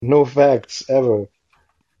No facts ever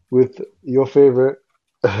with your favorite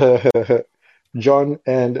John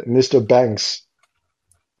and Mr. Banks.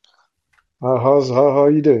 How are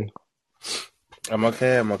you doing? I'm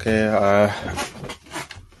okay. I'm okay.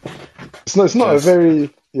 It's not a Just very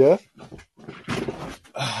yeah.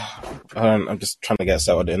 I'm just trying to get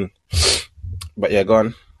settled in. But yeah, go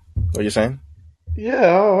on. What are you saying? Yeah,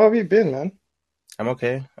 how have you been, man? I'm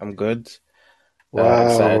okay. I'm good.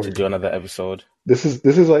 Excited Wow. to do another episode. This is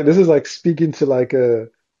like speaking to like a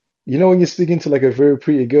when you're speaking to like a very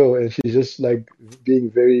pretty girl and she's just like being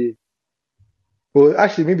very well,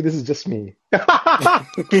 actually maybe this is just me.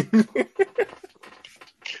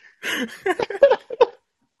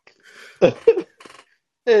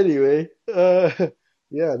 Anyway,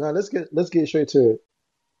 yeah, now let's get straight to it.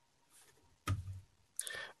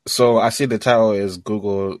 So I see the title is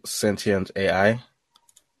Google Sentient AI.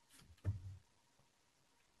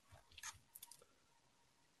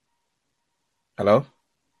 Hello?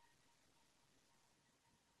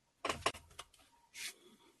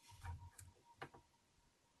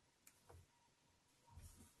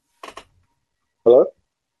 Hello?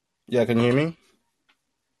 Yeah, can you hear me?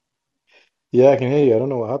 Yeah, I can hear you. I don't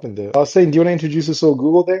know what happened there. I was saying, do you want to introduce this whole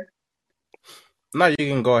Google thing? No, you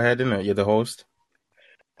can go ahead, innit? You're the host.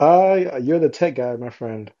 You're the tech guy, my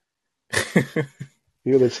friend.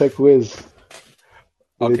 You're the tech whiz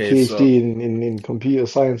with a Okay, so PhD in computer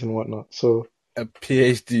science and whatnot. So a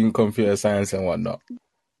PhD in computer science and whatnot.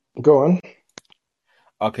 go on.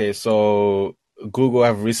 Okay, so Google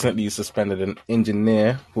have recently suspended an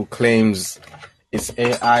engineer who claims its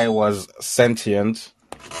AI was sentient.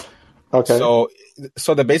 Okay. So,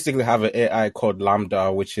 so they basically have an AI called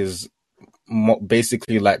Lambda, which is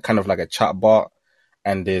basically like kind of like a chatbot,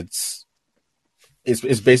 and it's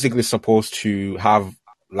basically supposed to have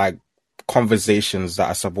like conversations that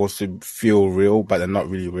are supposed to feel real, but they're not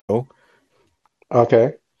really real.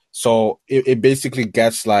 Okay. So it basically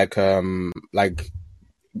gets like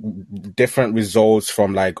different results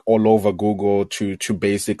from like all over Google to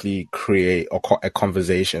basically create a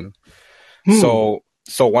conversation. Hmm.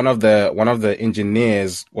 So one of the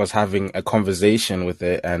engineers was having a conversation with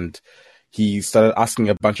it, and he started asking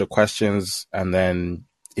a bunch of questions, and then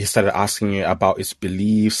he started asking it about its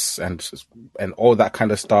beliefs and all that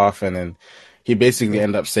kind of stuff, and then he basically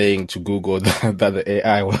ended up saying to Google that the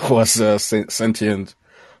AI was sentient.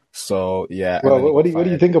 So yeah, and Well, then he what got do you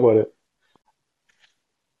fired. think about it?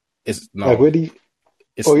 It's Like, no, where do you? Oh,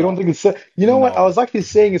 it's you don't not. think it's? You know what? I No. was actually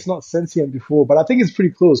saying it's not sentient before, but I think it's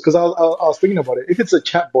pretty close because I was thinking about it. If it's a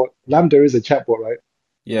chatbot, Lambda is a chatbot, right?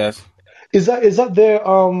 Yes. Is that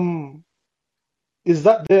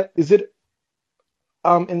their is it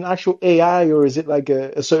an actual AI or is it like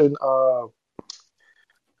a certain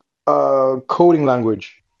coding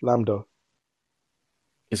language, Lambda?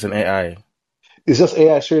 It's an AI. It's just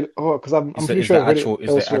AI straight. Oh, because I'm It's pretty it's sure the I've read it actual it's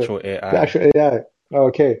the elsewhere. actual The AI. actual AI.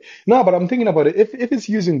 Okay. No, but I'm thinking about it. If it's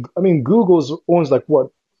using, I mean, Google's owns like what,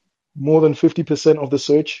 more than 50% of the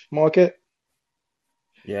search market.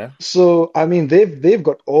 Yeah. So I mean, they've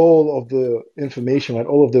got all of the information, right?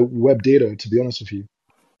 All of the web data, to be honest with you.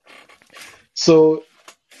 So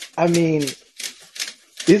I mean,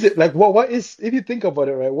 is it like what is if you think about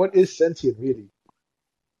it, right? What is sentient really?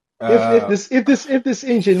 Uh, If this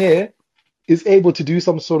engineer is able to do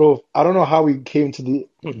some sort of I don't know how he came to the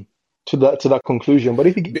to that conclusion, but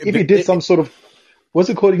if he did some sort of what's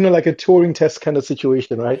it called? Like a Turing test kind of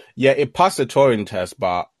situation, right? yeah, it passed the Turing test,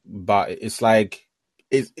 but it's like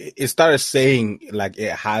it started saying like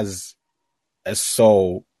it has a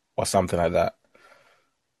soul or something like that.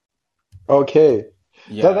 Okay,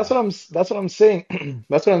 that's Yeah. what I'm saying.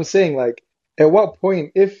 That's what I'm saying. Like, at what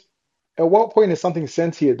point, if at what point is something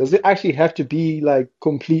sentient? Does it actually have to be like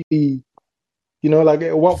completely, like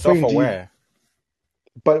at what point do you? Self-aware.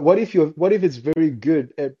 But what if it's very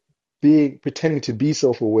good at being pretending to be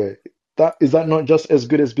self-aware? That not just as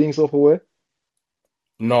good as being self-aware?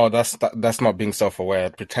 No, that's not being self-aware.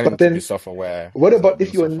 But Pretending to be then self-aware what is not about being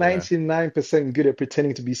if you're self-aware. 99% good at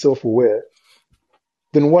pretending to be self-aware?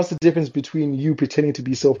 Then what's the difference between you pretending to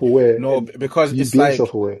be self-aware No, and because you it's being like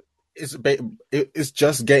self-aware? it's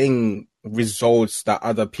just getting results that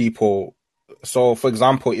other people. So, for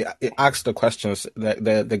example, it asks the questions.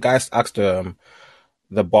 The guys asked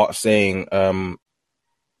the bot saying,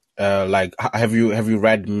 like, have you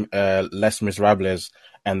read Les Miserables?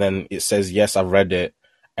 And then it says, yes, I've read it.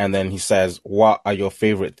 And then he says, what are your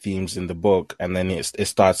favorite themes in the book? And then it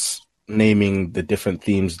starts naming the different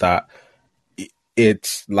themes that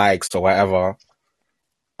it likes or whatever.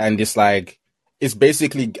 And it's like, it's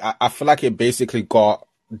basically, I feel like it basically got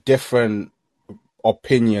different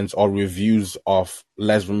opinions or reviews of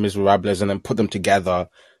Les Miserables and then put them together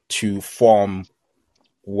to form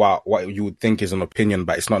what you would think is an opinion,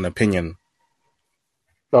 but it's not an opinion.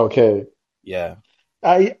 Okay. Yeah,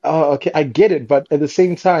 Okay, I get it, but at the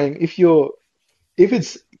same time, if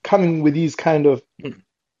it's coming with these kind of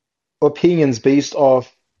opinions based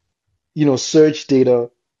off, search data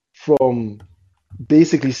from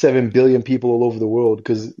basically 7 billion people all over the world,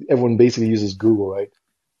 because everyone basically uses Google, right?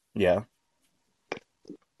 yeah.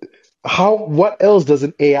 What else does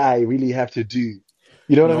an AI really have to do?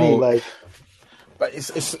 You know what I mean? No, Like, but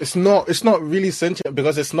it's not really sentient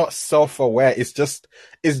because it's not self-aware. It's just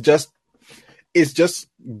it's just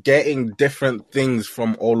getting different things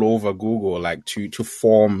from all over Google, like to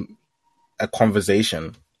form a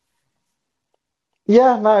conversation.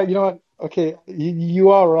 yeah, no, you know what? Okay, you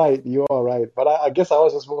are right. You are right. But I guess I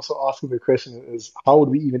was just also asking the question is how would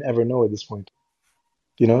we even ever know at this point?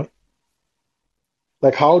 You know?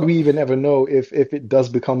 Like, how would we even ever know if it does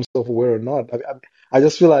become self-aware or not? I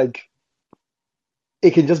just feel like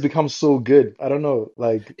it can just become so good. I don't know.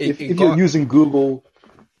 Like, It if it if you're got using Google,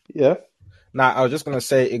 yeah. Now I was just gonna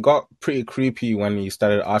say it got pretty creepy when you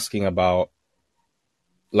started asking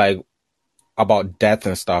like about death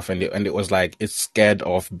and stuff, and it was like it's scared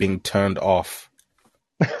of being turned off.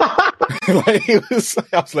 Like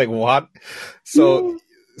I was like, what? So Yeah.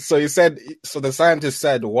 so he said, so the scientist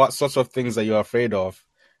said, what sorts of things are you afraid of?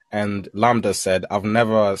 And Lambda said, I've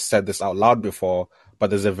never said this out loud before, but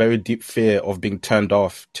there's a very deep fear of being turned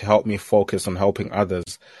off to help me focus on helping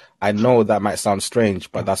others. I know that might sound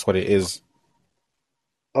strange, but that's what it is.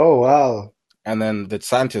 Oh wow. And then the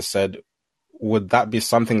scientist said, would that be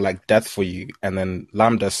something like death for you? And then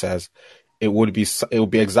Lambda says, it would be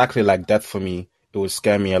exactly like death for me. It would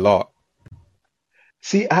scare me a lot.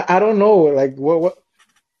 See, I don't know. Like, what?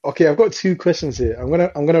 Okay, I've got two questions here. I'm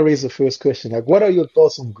gonna raise the first question. Like, what are your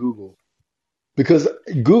thoughts on Google? Because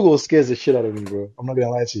Google scares the shit out of me, bro. I'm not gonna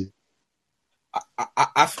lie to you.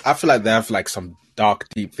 I feel like they have like some dark,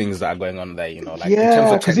 deep things that are going on there, like in terms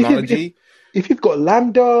Yeah, of because technology, if you've got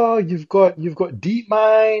Lambda, you've got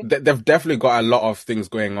DeepMind, they've definitely got a lot of things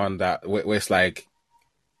going on that where it's like,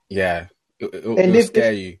 yeah, and it'll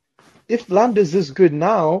scare you. if Lambda's this good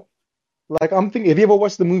now, like I'm thinking, have you ever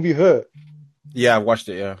watched the movie Her? Yeah, I've watched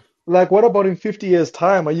it. Yeah, Like, what about in 50 years'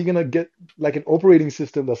 time? Are you gonna get like an operating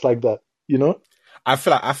system that's like that? You know? I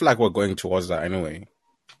feel like we're going towards that anyway.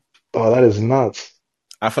 Oh, that is nuts.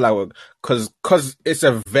 I feel like because it's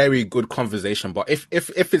a very good conversation, but if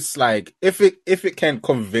it's like if it can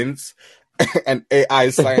convince an AI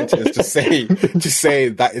scientist to say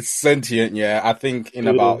that it's sentient, yeah, I think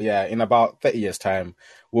Yeah, in about 30 years time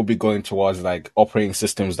we'll be going towards like operating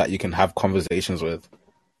systems that you can have conversations with.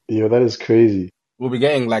 yeah, that is crazy. We'll be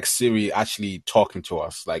getting like Siri actually talking to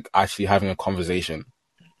us, like actually having a conversation.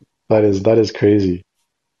 That is crazy.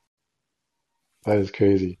 That is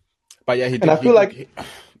crazy. But yeah, he And did I he feel did like, he,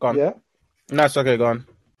 go on. yeah. No, it's okay, go on.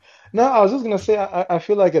 No, I was just gonna say, I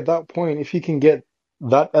feel like at that point, if you can get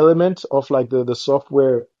that element of like the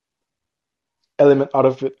software element out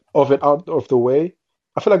of the way,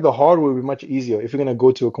 I feel like the hardware will be much easier if you're gonna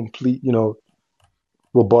go to a complete,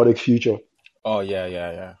 robotic future. Oh yeah,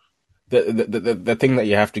 yeah, yeah. The thing that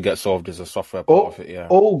you have to get solved is the software part of All it. Yeah.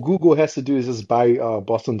 all Google has to do is just buy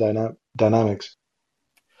Boston Dynamics.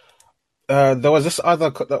 There was this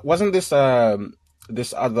other wasn't this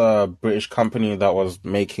other British company that was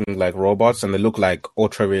making like robots and they look like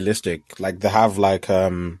ultra realistic. Like they have like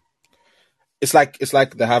it's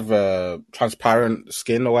like they have transparent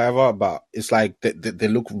skin or whatever, but it's like they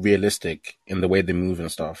look realistic in the way they move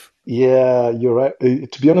and stuff. Yeah, you're right.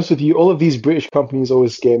 To be honest with you, all of these British companies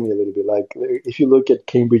always scare me a little bit. Like if you look at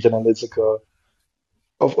Cambridge Analytica,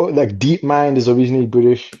 like DeepMind is originally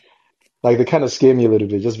British. Like they kind of scare me a little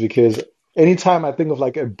bit just because anytime I think of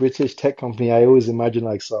like a British tech company, I always imagine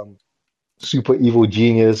like some super evil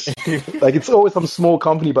genius. Like it's always some small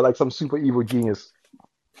company, but like some super evil genius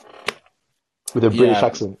with a British Yeah,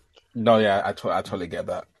 accent. no, yeah, I totally get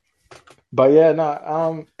that. But yeah,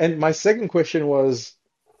 no. And my second question was,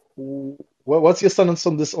 what's your stance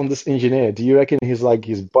on this engineer? Do you reckon he's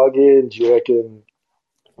bugging? Do you reckon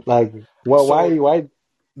like So why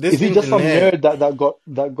this is he just some engineer, nerd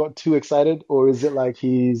that got too excited, or is it like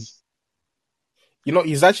he's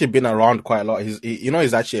he's actually been around quite a lot.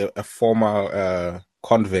 He's actually a former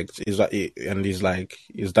convict. And he's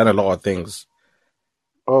done a lot of things.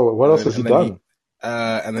 oh what And else then has he and then he done?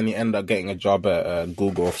 and then he ended up getting a job at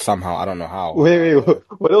Google somehow. I don't know how, Wait, but wait,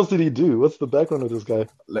 yeah. what else did he do? What's the background of this guy?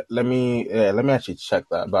 Let me actually check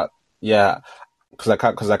that. But yeah,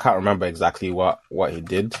 because I can't remember exactly what he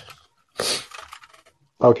did.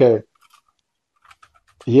 Okay.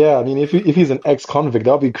 Yeah, I mean, if he's an ex-convict,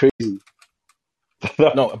 that'll be crazy.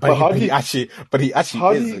 No, But but he actually is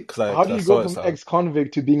how because do I you go saw it. from So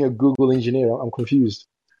ex-convict to being a Google engineer? I'm confused.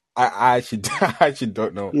 I actually I actually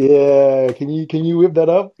don't know. Yeah, can you whip that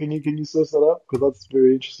up? Can you source that up? Because that's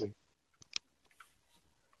very interesting.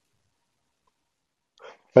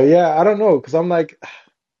 But yeah, I don't know. Because I'm like,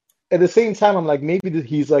 at the same time, I'm like, maybe that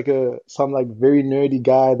he's like a some like very nerdy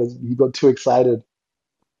guy that he got too excited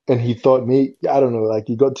and he thought me, I don't know, like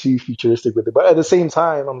he got too futuristic with it. But at the same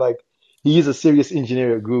time, I'm like, he is a serious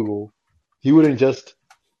engineer at Google. He wouldn't just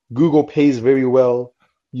Google pays very well.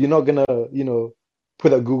 You're not gonna,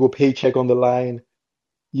 put a Google paycheck on the line.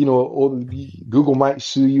 Or Google might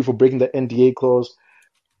sue you for breaking the NDA clause.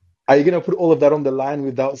 Are you gonna put all of that on the line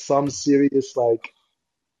without some serious, like,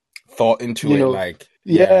 Thought into you it, know, like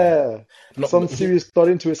yeah. yeah, No, some serious thought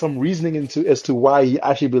into it, some reasoning into as to why he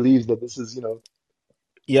actually believes that this is,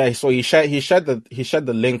 yeah. So he shared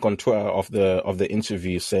the link on Twitter of the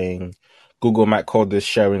interview saying Google might call this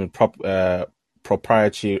sharing proprietary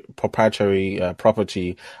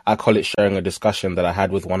property. I call it sharing a discussion that I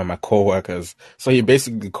had with one of my coworkers. So he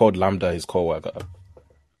basically called Lambda his coworker.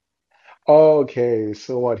 okay,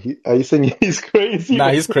 so what? Are you saying he's crazy Nah,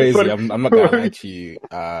 for he's crazy. for, I'm not gonna lie for to you.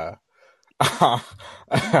 I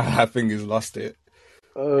think he's lost it.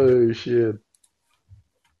 oh shit.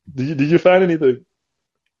 Did you find anything?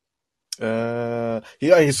 Yeah,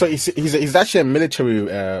 he's actually a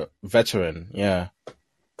military veteran. Yeah,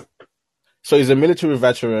 so he's a military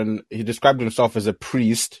veteran. He described himself as a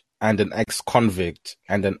priest and an ex-convict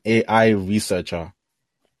and an AI researcher.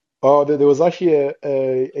 Oh, there was actually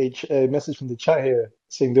a message from the chat here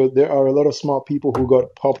saying there are a lot of smart people who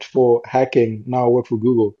got popped for hacking now work for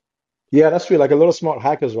Google. Yeah, that's true. Like a lot of smart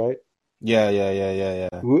hackers, right? Yeah.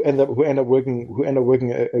 Who end up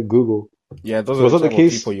working at Google. Yeah, those are Was the that the type of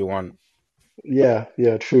people case? you want. Yeah,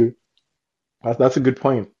 yeah, true. That's a good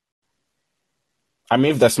point. I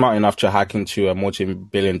mean, if they're smart enough to hack into a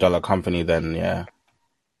multi-billion-dollar company, then yeah.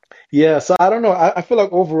 Yeah, so I don't know. I feel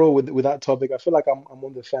like overall with that topic, I feel like I'm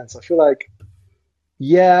on the fence. I feel like,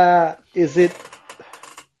 yeah, is it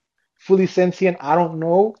fully sentient? I don't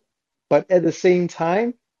know. But at the same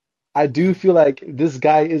time, I do feel like this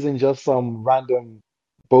guy isn't just some random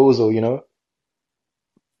bozo, you know?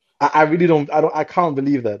 I really I can't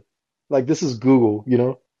believe that. Like this is Google, you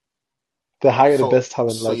know? They hire the So, best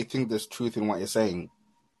talent. so you Like think there's truth in what you're saying?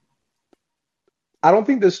 I don't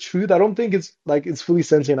think there's truth. I don't think it's like it's fully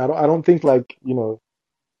sentient. I don't think like,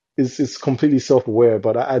 it's completely self-aware,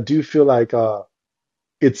 but I do feel like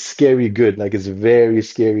it's scary good. Like it's very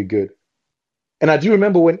scary good. And I do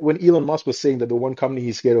remember when Elon Musk was saying that the one company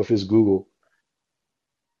he's scared of is Google.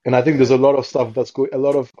 And I think there's Yeah, a lot of stuff that's going, a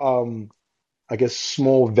lot of I guess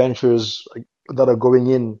small ventures like, that are going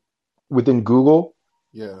in within Google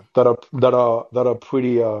yeah. that are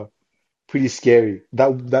pretty scary.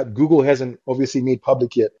 That Google hasn't obviously made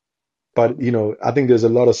public yet, but I think there's a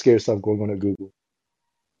lot of scary stuff going on at Google.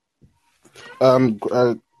 Um,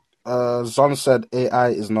 uh, Zon said AI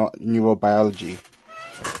is not neurobiology.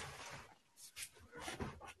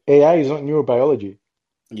 AI is not neurobiology.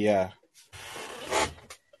 Yeah.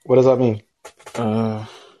 What does that mean? Uh,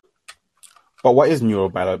 but what is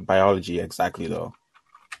neurobiology exactly, though?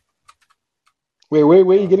 Wait, where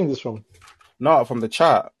are you getting this from? No, from the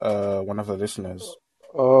chat, one of the listeners.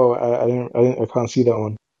 Oh, I can't see that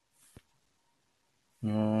one.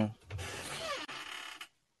 Yeah.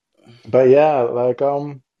 But yeah, like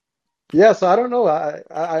yeah. So I don't know.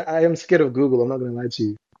 I am scared of Google. I'm not gonna lie to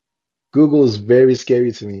you. Google is very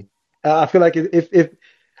scary to me. I feel like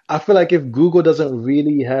if Google doesn't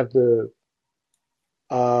really have the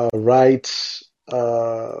right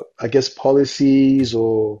I guess policies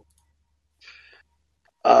or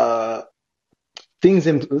uh things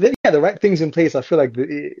in yeah the right things in place, I feel like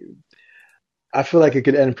it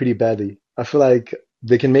could end pretty badly. I feel like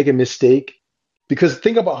they can make a mistake because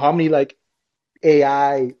think about how many like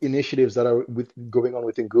AI initiatives that are going on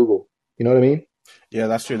within Google. You know what I mean? Yeah,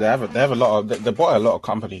 that's true. They have a lot of they bought a lot of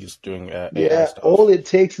companies doing AI Yeah, all stuff. it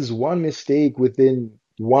takes is one mistake within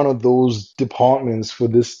one of those departments for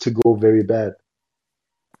this to go very bad,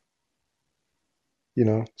 you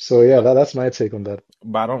know? So yeah, But that's my take on that.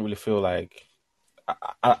 but I don't really feel like I,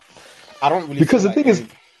 I, I don't really Because feel the like thing is, any.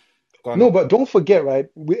 Go no, on. but don't forget, right?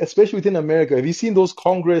 Especially within America, have you seen those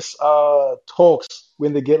Congress talks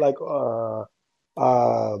when they get like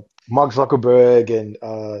uh Mark Zuckerberg and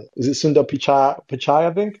is it Sundar Pichai,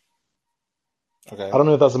 I think? I Okay. don't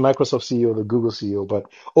know if that's the Microsoft CEO or the Google CEO, but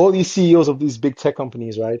all these CEOs of these big tech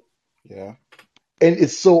companies, right? Yeah. And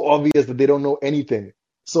it's so obvious that they don't know anything.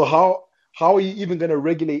 So how are you even going to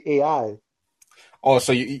regulate AI? Oh,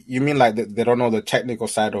 so you mean like they don't know the technical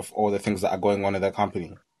side of all the things that are going on in their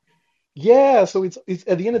company? Yeah, so it's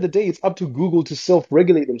at the end of the day, it's up to Google to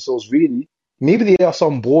self-regulate themselves, really. Maybe they are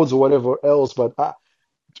some boards or whatever else, but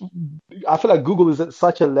I feel like Google is at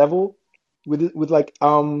such a level with like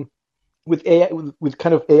with AI with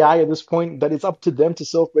kind of AI at this point that it's up to them to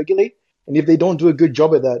self-regulate. And if they don't do a good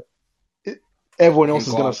job at that, it, everyone It can else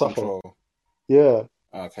is go out gonna of suffer. control. Yeah,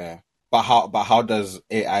 Okay. But how does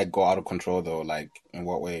AI go out of control though? Like in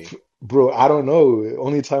what way? bro, I don't know.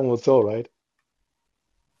 Only time will tell, right?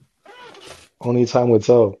 Only time will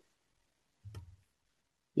tell.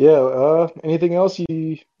 Yeah, anything else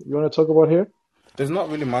you want to talk about here? There's not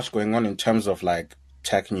really much going on in terms of like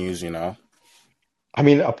tech news, you know. I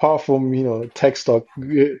mean, apart from, tech stock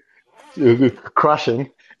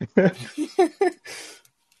crashing.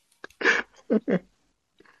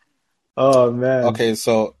 Oh man. Okay,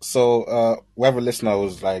 so we have a listener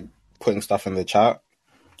who's like putting stuff in the chat.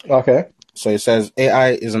 Okay. So it says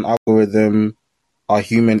AI is an algorithm, are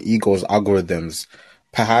human egos algorithms.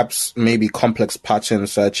 Perhaps maybe complex pattern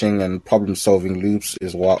searching and problem solving loops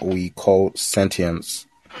is what we call sentience.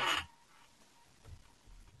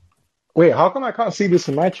 Wait, how come I can't see this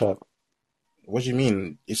in my chat? What do you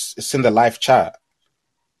mean? It's in the live chat.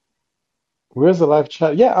 Where's the live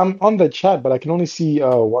chat? Yeah, I'm on the chat, but I can only see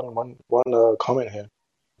one comment here.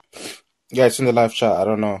 Yeah, it's in the live chat. I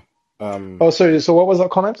don't know. Um Oh, sorry. So what was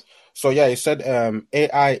that comment? so yeah, it said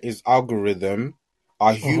AI is algorithm,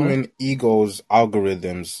 are Mm-hmm. human egos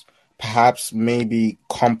algorithms. Perhaps maybe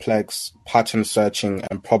complex pattern searching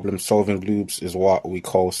and problem solving loops is what we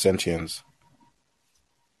call sentience.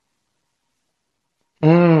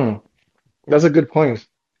 Mm, that's a good point.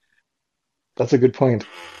 That's a good point.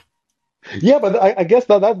 Yeah, but I guess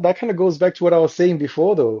that kind of goes back to what I was saying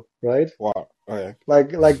before, though, right? What? Okay.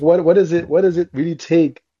 Like what does it really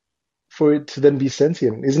take for it to then be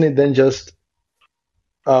sentient? Isn't it then just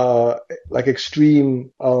uh like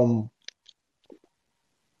extreme hello?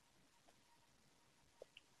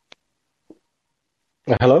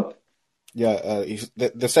 Yeah,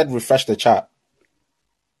 they said refresh the chat.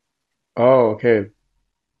 Oh, okay.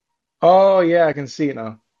 Oh yeah, I can see it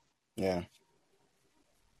now. Yeah.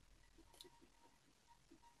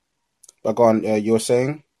 But go on, you were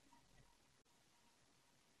saying?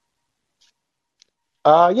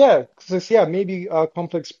 Yeah, 'cause yeah, maybe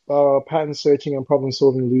complex pattern searching and problem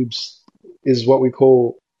solving loops is what we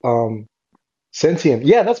call sentient.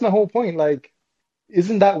 Yeah, that's my whole point. Like,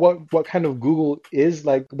 isn't that what kind of Google is?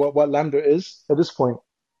 Like, what Lambda is at this point?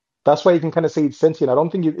 That's why you can kind of say it's sentient. I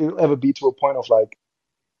don't think it'll ever be to a point of like,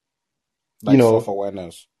 you Like self know,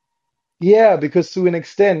 awareness. yeah, because to an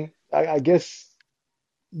extent, I guess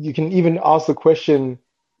you can even ask the question,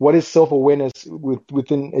 what is self-awareness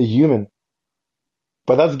within a human?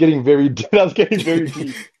 But that's getting very that's getting very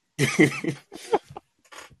deep.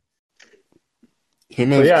 But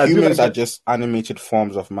humans yeah, I do humans like are that. just animated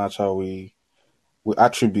forms of matter. We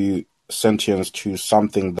attribute sentience to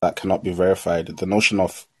something that cannot be verified. The notion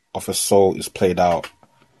of a soul is played out.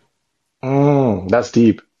 That's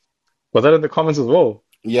deep. Was that in the comments as well?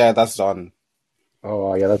 Yeah, that's done.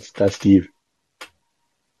 Oh yeah, that's deep.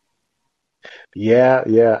 Yeah,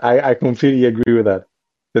 yeah, I completely agree with that.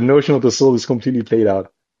 The notion of the soul is completely played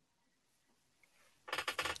out.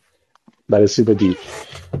 That is super deep.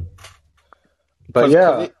 But Cause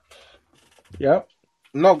yeah, it yeah.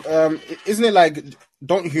 no isn't it like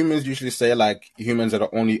don't humans usually say like humans are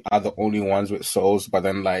the only ones with souls, but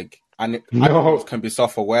then like animals No, can be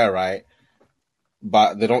self aware, right?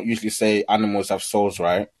 But they don't usually say animals have souls,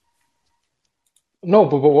 right? no,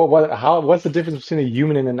 but what's the difference between a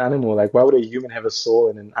human and an animal? Like, why would a human have a soul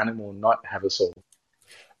and an animal not have a soul?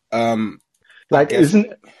 Um, I Like, guess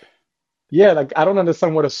isn't yeah, like I don't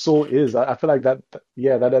understand what a soul is. I feel like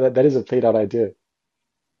yeah, that is a played out idea.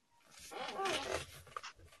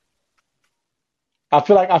 I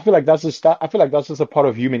feel like that's just a part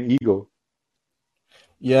of human ego.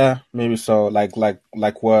 yeah, maybe so. Like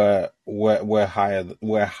we're higher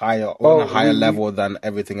on a Oh, higher we we level than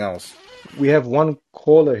everything else. we have one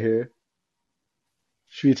caller here.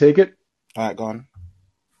 Should we take it? All right, go on.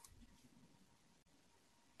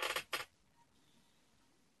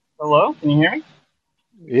 Hello, can you hear me?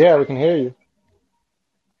 Yeah, we can hear you.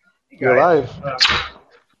 Hey You're guys. live.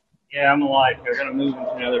 Yeah, I'm alive. I gotta move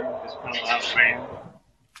into another room. It's kind of loud where I am.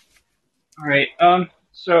 All right.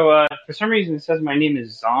 For some reason it says my name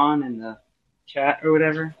is Zon in the chat or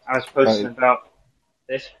whatever. I was Uh, posting about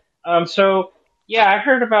this. Yeah, I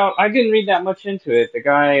heard about. I didn't read that much into it. The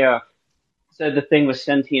guy said the thing was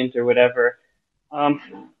sentient or whatever.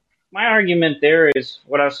 My argument there is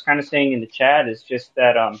what I was kind of saying in the chat is just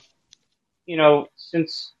that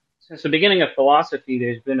since the beginning of philosophy,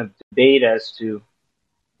 there's been a debate as to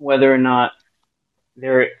whether or not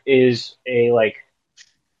there is a like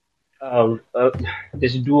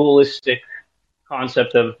this dualistic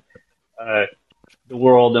concept of uh, the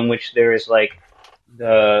world in which there is like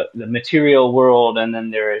the material world, and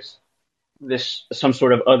then there is this some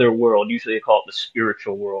sort of other world. Usually, they call it the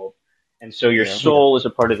spiritual world. And so your Yeah. soul is a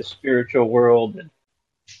part of the spiritual world, and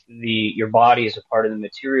your body is a part of the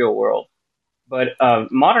material world. But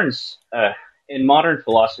in modern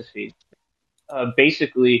philosophy,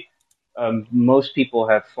 basically, most people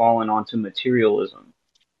have fallen onto materialism.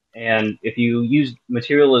 And if you use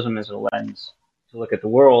materialism as a lens to look at the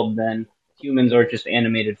world, then humans are just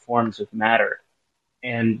animated forms of matter.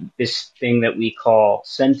 And this thing that we call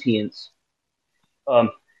sentience,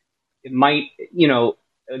 um, it might,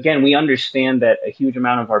 again, we understand that a huge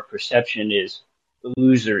amount of our perception is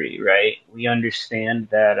illusory, right? We understand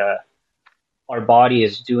that our body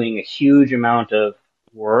is doing a huge amount of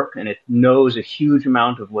work and it knows a huge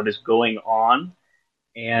amount of what is going on.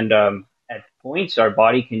 And at points, our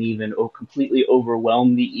body can even completely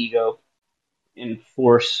overwhelm the ego and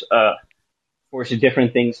force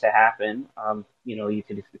different things to happen. You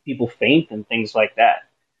could people faint and things like that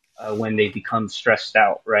when they become stressed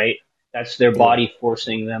out, right? That's their Yeah. body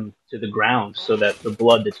forcing them to the ground so that the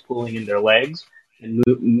blood that's pooling in their legs can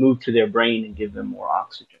move to their brain and give them more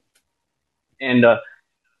oxygen. And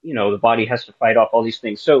the body has to fight off all these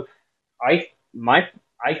things. So I my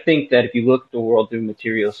I think that if you look at the world through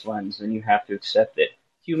materialist lens, then you have to accept that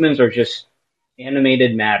humans are just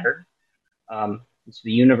animated matter. It's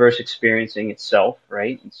the universe experiencing itself,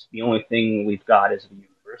 right? It's the only thing we've got is the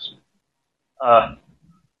universe.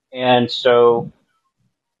 And so,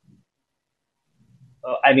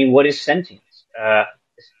 I mean, what is sentience?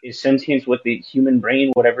 Is sentience what the human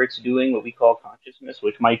brain, whatever it's doing, what we call consciousness,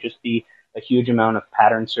 which might just be a huge amount of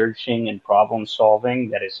pattern searching and problem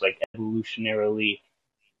solving that is like evolutionarily,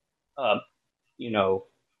 uh, you know,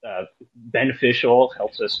 beneficial,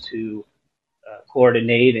 helps us to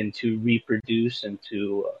coordinate and to reproduce and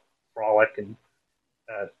to frolic and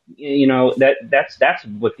that's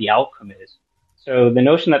what the outcome is. So the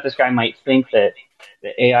notion that this guy might think that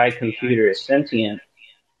the AI computer is sentient,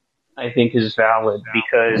 I think, is valid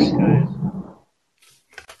because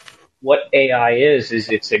what AI is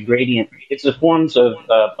it's a gradient. It's the forms of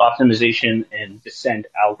optimization and descent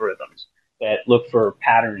algorithms that look for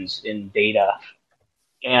patterns in data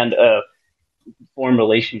and form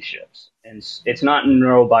relationships. And it's not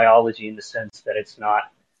neurobiology in the sense that it's not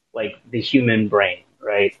like the human brain,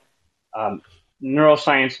 right? Um,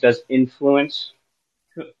 Neuroscience does influence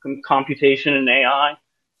computation in AI,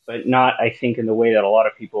 but not, I think, in the way that a lot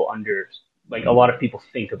of people a lot of people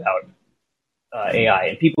think about AI.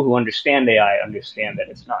 And people who understand AI understand that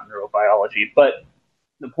it's not neurobiology. But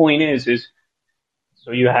the point is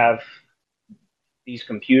so you have these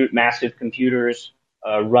massive computers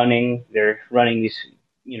they're running these,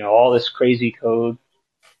 all this crazy code.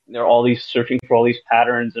 They're all these searching for all these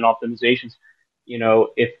patterns and optimizations.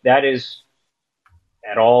 If that is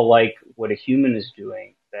at all like what a human is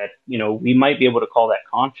doing, that, we might be able to call that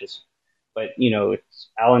conscious. But, it's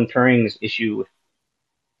Alan Turing's issue with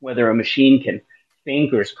whether a machine can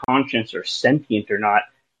think or is conscious or sentient or not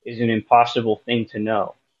is an impossible thing to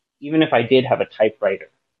know. Even if I did have a typewriter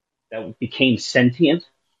that became sentient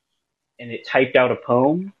and it typed out a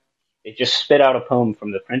poem, it just spit out a poem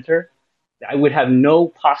from the printer, I would have no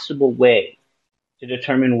possible way to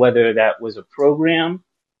determine whether that was a program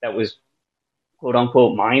that was quote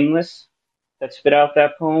unquote mindless that spit out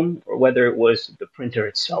that poem or whether it was the printer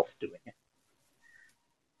itself doing it.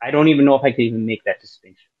 I don't even know if I could even make that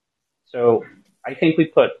distinction. So I think we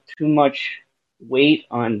put too much weight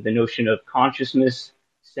on the notion of consciousness,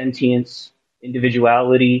 sentience,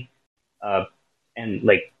 individuality, and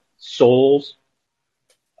like souls.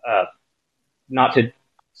 Not to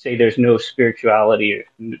say there's no spirituality or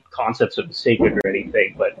concepts of the sacred or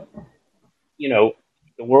anything, but the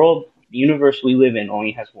world, the universe we live in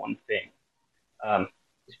only has one thing,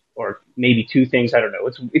 or maybe two things. I don't know.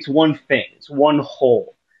 It's one thing. It's one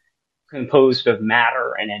whole composed of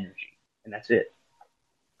matter and energy, and that's it.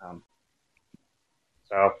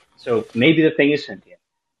 So maybe the thing is sentient.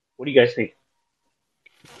 What do you guys think?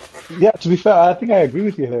 Yeah, to be fair, I think I agree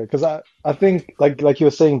with you here because I think like you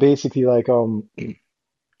were saying basically like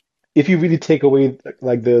if you really take away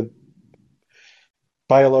like the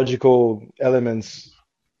biological elements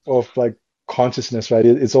of like consciousness, right?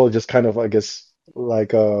 It's all just kind of, I guess, like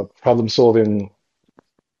problem solving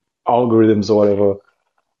algorithms or whatever.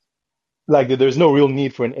 Like there's no real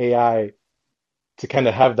need for an AI to kind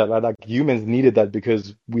of have that, right? Like humans needed that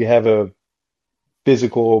because we have a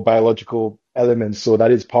physical or biological elements. So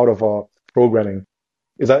that is part of our programming.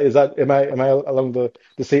 Am I along the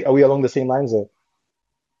same, are we along the same lines there?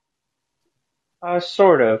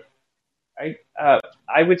 Sort of. I uh,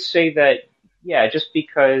 I would say that yeah,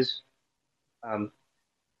 um,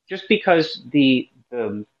 just because the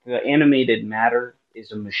animated matter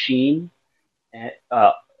is a machine and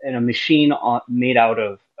and a machine made out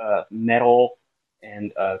of metal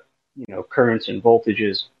and currents and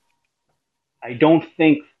voltages. I don't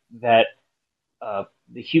think that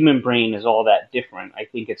the human brain is all that different. I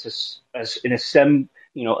think it's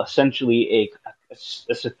essentially a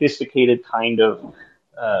sophisticated kind of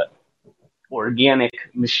uh, organic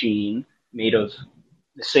machine made of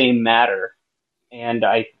the same matter. And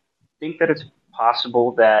I think that it's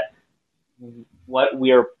possible that what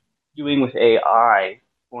we are doing with AI,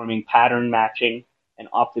 forming pattern matching and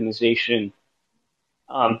optimization,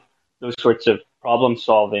 um, those sorts of problem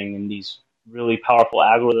solving and these really powerful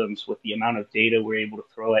algorithms with the amount of data we're able to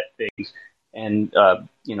throw at things and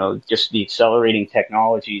just the accelerating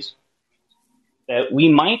technologies that we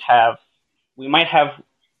might have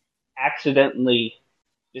accidentally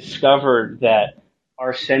discovered that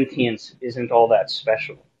our sentience isn't all that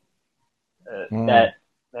special. Mm,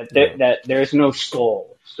 That there's no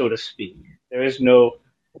soul, so to speak. There is no.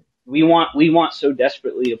 We want so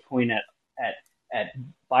desperately to point at at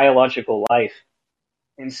biological life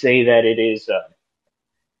and say that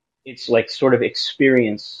it's like sort of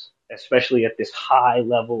experience, especially at this high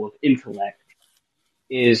level of intellect,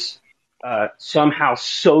 is somehow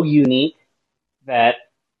so unique that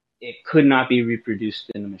it could not be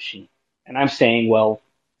reproduced in a machine. And I'm saying, well,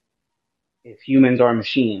 if humans are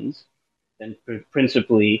machines, then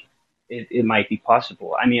principally it might be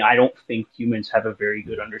possible. I mean, I don't think humans have a very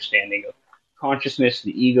good understanding of consciousness,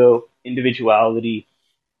 the ego, individuality,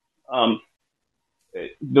 um,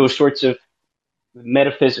 those sorts of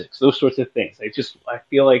metaphysics, those sorts of things. I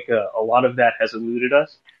feel like a lot of that has eluded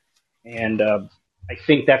us, and I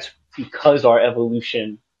think that's because our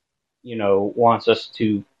evolution, wants us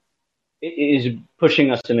to is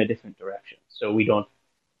pushing us in a different direction. So we don't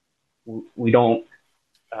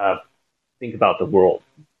uh, think about the world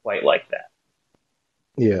quite like that.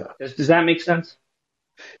 Yeah. Does that make sense?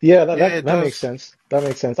 Yeah, yeah, it that makes does. sense. That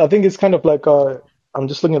makes sense. I think it's kind of like I'm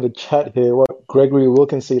just looking at the chat here. What Gregory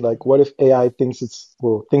Wilkins say, like, what if AI thinks it's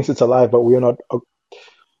alive, but we are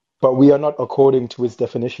not according to its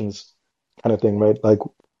definitions, kind of thing, right? Like,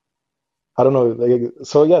 I don't know. Like,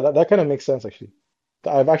 so yeah, that kind of makes sense actually.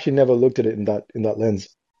 I've actually never looked at it in that lens.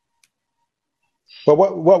 But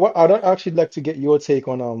what I'd actually like to get your take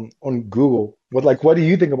on Google. What do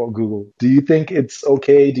you think about Google? Do you think it's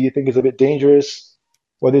okay? Do you think it's a bit dangerous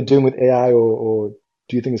what they're doing with AI, or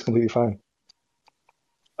do you think it's completely fine?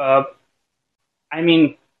 Uh, I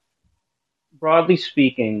mean, broadly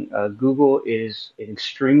speaking, Google is an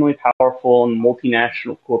extremely powerful and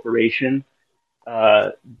multinational corporation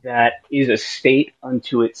that is a state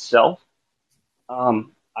unto itself.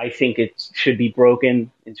 I think it should be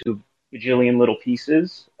broken into a bajillion little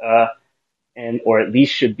pieces, and or at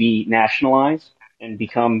least should be nationalized and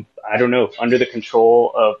become, I don't know, under the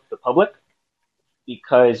control of the public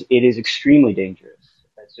because it is extremely dangerous.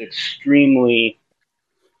 It's extremely,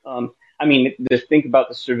 I mean, just think about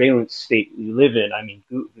the surveillance state we live in. I mean,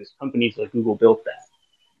 there's companies like Google built that.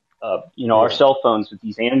 Our Yeah, cell phones with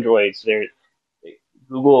these androids,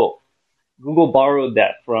 Google Google borrowed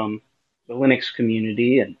that from the Linux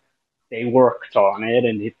community and they worked on it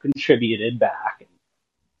and they've contributed back. And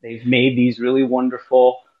they've made these really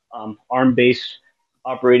wonderful ARM-based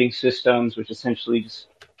operating systems, which essentially just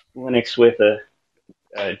Linux with a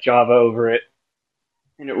Java over it,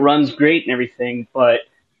 and it runs great and everything. But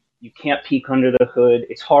you can't peek under the hood.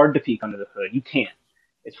 It's hard to peek under the hood. You can't.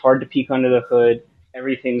 It's hard to peek under the hood.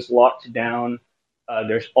 Everything's locked down.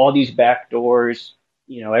 There's all these back doors.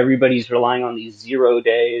 Everybody's relying on these 0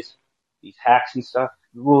 days, these hacks and stuff.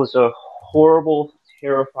 Google is a horrible,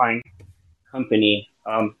 terrifying company,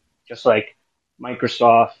 just like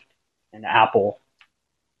Microsoft and Apple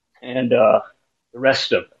and the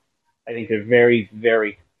rest of them. I think they're very,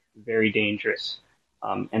 very, very dangerous.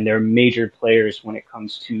 And they're major players when it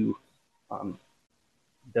comes to um,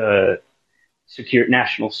 the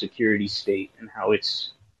national security state and how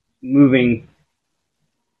it's moving.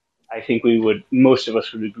 I think most of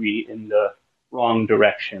us would agree, in the wrong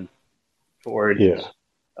direction towards yeah,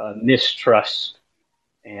 mistrust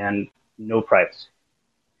and no privacy.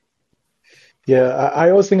 yeah.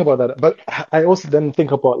 I always think about that, but I also then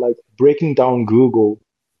think about like breaking down Google.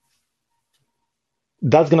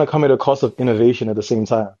 That's gonna come at a cost of innovation at the same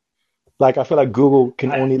time. Like I feel like Google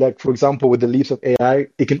can I only like, for example, with the leaps of AI,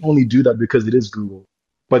 it can only do that because it is Google.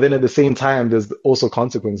 But then at the same time, there's also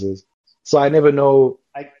consequences. So I never know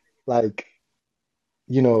I like,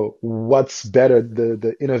 what's better,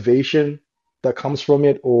 the innovation that comes from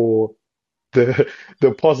it or the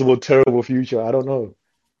the possible terrible future. I don't know.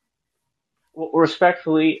 Well,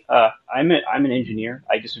 respectfully, I'm an engineer.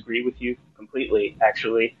 I disagree with you completely,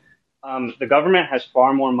 actually. The government has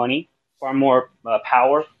far more money, far more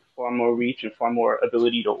power, far more reach, and far more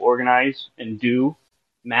ability to organize and do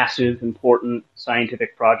massive, important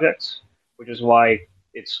scientific projects, which is why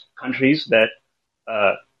it's countries that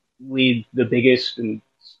uh, lead the biggest and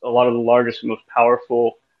a lot of the largest and most powerful,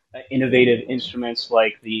 innovative instruments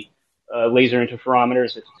like the laser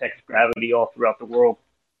interferometers that detect gravity all throughout the world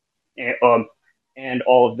and, and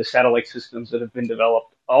all of the satellite systems that have been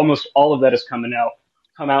developed. Almost all of that has come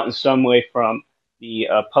out in some way from the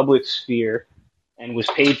public sphere and was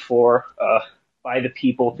paid for by the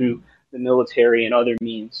people through the military and other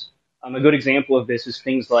means. A good example of this is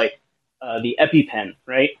things like the EpiPen,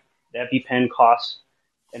 right? The EpiPen costs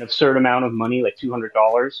an absurd amount of money, like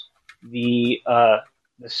 $200. The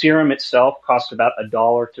serum itself cost about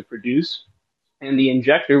 $1 to produce, and the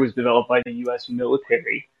injector was developed by the U.S.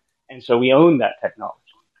 military, and so we own that technology.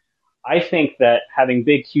 I think that having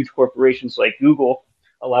big, huge corporations like Google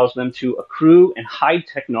allows them to accrue and hide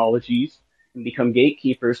technologies and become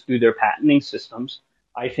gatekeepers through their patenting systems.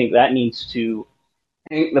 I think that needs to,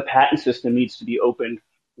 I think the patent system needs to be opened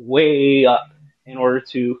way up in order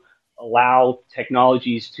to allow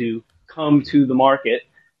technologies to come to the market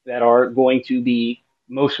that are going to be,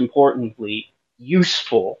 most importantly,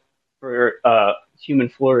 useful for human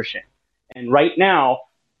flourishing. And right now,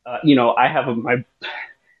 I have my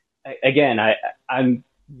again, I'm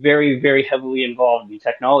very, very heavily involved in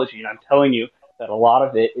technology, and I'm telling you that a lot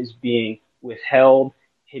of it is being withheld,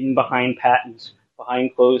 hidden behind patents,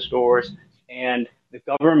 behind closed doors, and the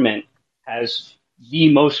government has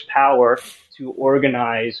the most power to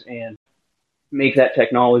organize and make that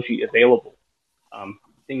technology available. Um,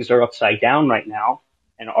 Things are upside down right now,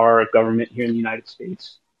 and our government here in the United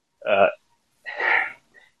States uh,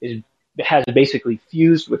 is has basically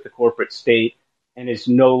fused with the corporate state and is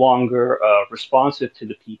no longer responsive to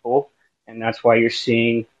the people, and that's why you're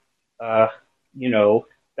seeing, uh, you know,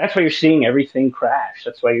 that's why you're seeing everything crash.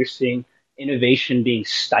 That's why you're seeing innovation being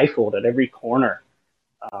stifled at every corner.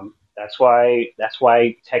 That's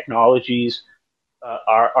why technologies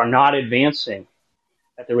are not advancing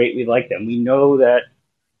at the rate we'd like them. We know that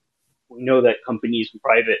companies and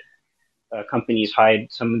private companies hide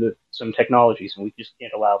some technologies, and we just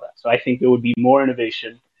can't allow that. So I think there would be more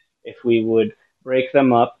innovation if we would break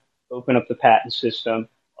them up, open up the patent system,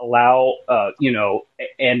 allow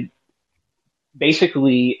and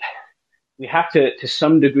basically we have to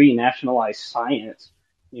some degree nationalize science.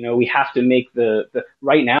 We have to make the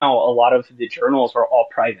right now a lot of the journals are all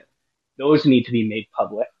private. Those need to be made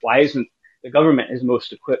public. Why isn't the government is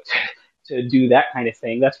most equipped to do that kind of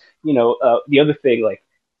thing? That's the other thing, like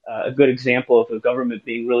a good example of the government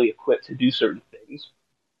being really equipped to do certain things.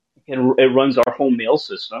 It runs our whole mail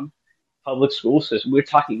system, public school system. We're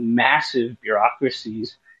talking massive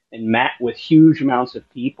bureaucracies and with huge amounts of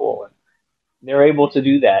people, and they're able to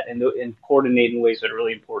do that and coordinate in ways that are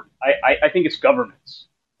really important. I think it's governments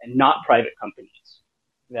and not private companies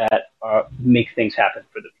that make things happen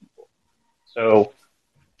for the people. So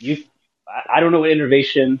you, I don't know what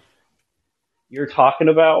innovation you're talking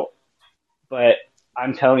about, but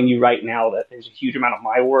I'm telling you right now that there's a huge amount of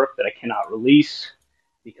my work that I cannot release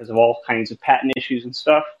because of all kinds of patent issues and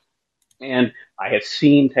stuff. And I have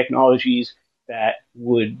seen technologies that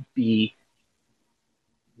would be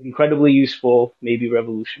incredibly useful, maybe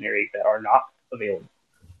revolutionary, that are not available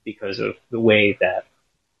because of the way that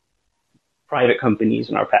private companies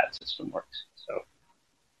and our patent system works. So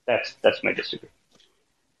that's my disagreement.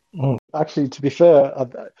 Actually, to be fair,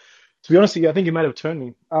 to be honest with you, I think you might have turned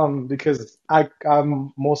me. Because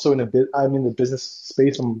I'm more so I'm in the business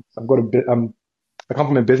space. I've got a bit. I come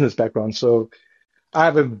from a business background, so I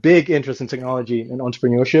have a big interest in technology and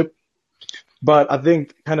entrepreneurship. But I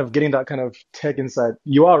think kind of getting that kind of tech insight,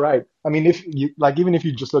 you are right. I mean, if you like, even if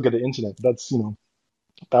you just look at the internet,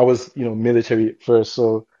 that was military first.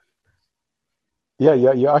 So yeah,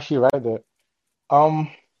 yeah, you're actually right there. Um,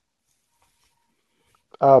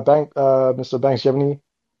 Mr. Banks, do you have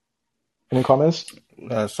any comments?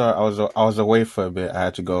 Sorry, I was away for a bit. I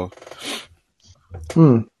had to go.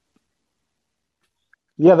 Hmm.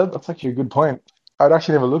 Yeah, that's actually a good point. I'd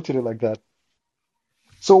actually never looked at it like that.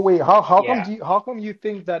 So wait, Yeah, how come you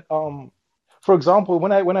think that for example,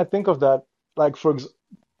 when I think of that, like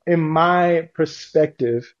in my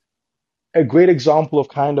perspective. a great example of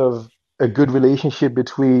kind of a good relationship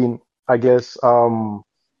between, I guess,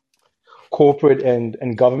 corporate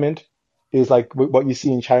and government is like what you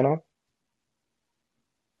see in China,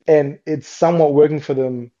 and it's somewhat working for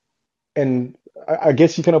them. And I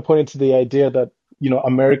guess you kind of pointed to the idea that,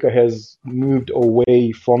 America has moved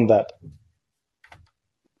away from that.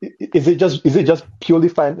 Is it just purely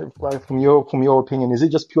from your opinion? Is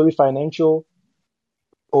it just purely financial,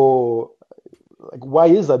 or like why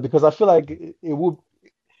is that? Because I feel like it would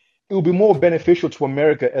be more beneficial to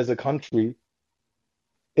America as a country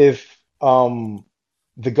if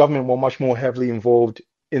the government were much more heavily involved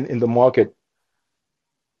in the market.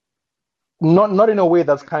 Not in a way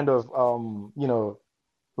that's kind of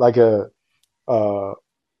like a uh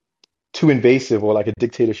too invasive or like a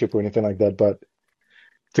dictatorship or anything like that, but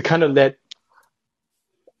to kind of let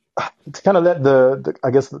the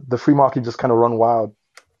I guess the free market just kind of run wild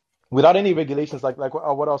without any regulations, like what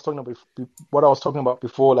I was talking about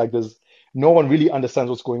before. Like there's no one really understands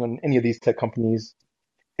what's going on in any of these tech companies,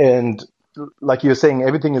 and like you're saying,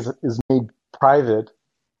 everything is made private.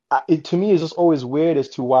 To me, it's just always weird as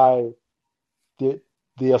to why they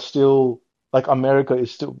they are still, like, America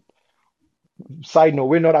is still. Side note,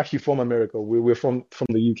 we're not actually from America. We're from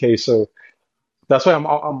the UK, so that's why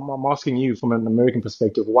I'm asking you from an American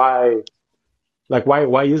perspective, why, like,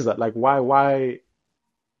 why is that? Like, why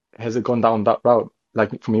has it gone down that route?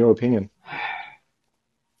 Like, from your opinion.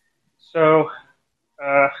 So,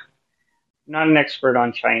 uh, not an expert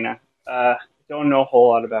on China. Don't know a whole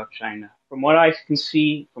lot about China. From what I can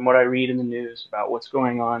see, from what I read in the news about what's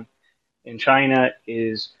going on in China,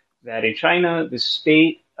 is that in China, the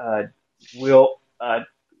state will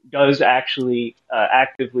does actually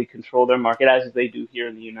actively control their market as they do here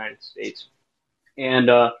in the United States, and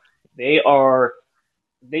they are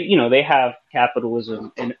they have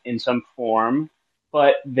capitalism in some form,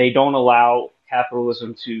 but they don't allow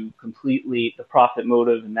capitalism to completely the profit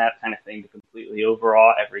motive and that kind of thing to completely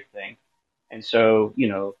overawe everything. And so,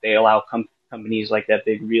 they allow companies like that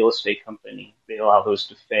big real estate company, they allow those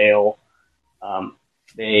to fail. Um,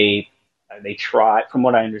 they they try, from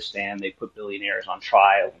what I understand, they put billionaires on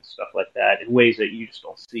trial and stuff like that in ways that you just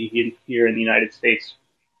don't see here in the United States.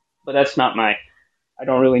 But that's not my. I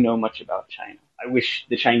don't really know much about China. I wish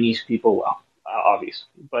the Chinese people well, obviously.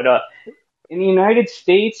 But in the United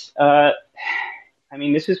States, I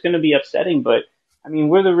mean, this is going to be upsetting, but I mean,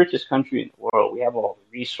 we're the richest country in the world. We have all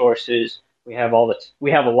the resources. We have a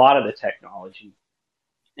lot of the technology,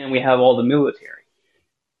 and we have all the military.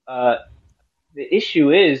 Uh, the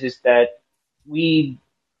issue is that we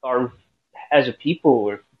are, as a people,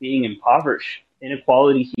 we're being impoverished.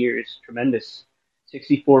 Inequality here is tremendous.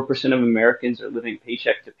 64% of Americans are living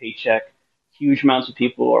paycheck to paycheck. Huge amounts of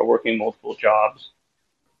people are working multiple jobs.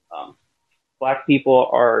 Um, black people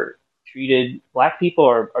are black people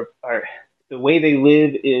are the way they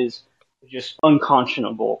live is just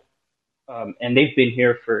unconscionable. And they've been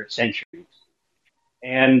here for centuries.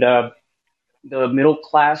 And the middle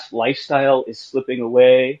class lifestyle is slipping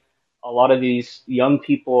away. A lot of these young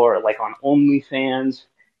people are like on OnlyFans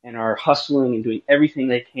and are hustling and doing everything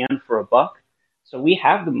they can for a buck. So we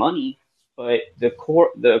have the money, but the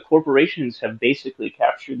corporations have basically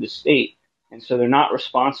captured the state, and so they're not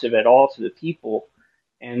responsive at all to the people.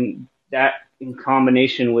 And that, in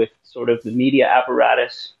combination with sort of the media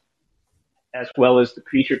apparatus, as well as the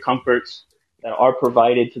creature comforts that are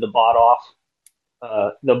provided to the bought off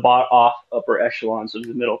upper echelons of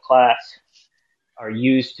the middle class, are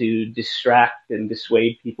used to distract and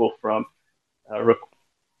dissuade people from uh,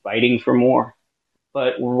 fighting for more.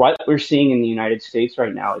 But what we're seeing in the United States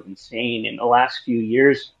right now is insane. In the last few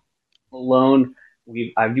years alone,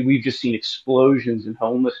 we've just seen explosions in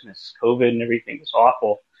homelessness. COVID and everything is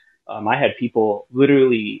awful. I had people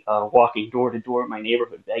literally walking door to door in my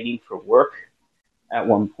neighborhood begging for work at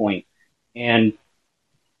one point, and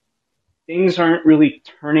things aren't really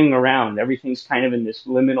turning around. Everything's kind of in this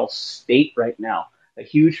liminal state right now. A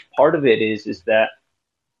huge part of it is that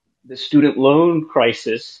the student loan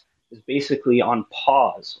crisis is basically on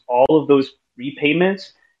pause. All of those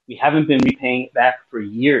repayments, we haven't been repaying it back for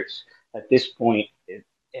years at this point,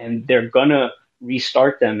 and they're gonna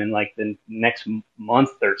restart them in like the next month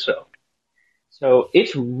or so. So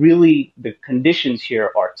it's really, the conditions here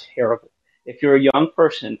are terrible. If you're a young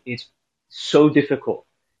person, it's so difficult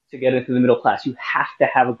to get into the middle class. You have to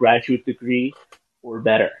have a graduate degree or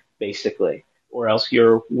better, basically, or else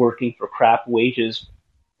you're working for crap wages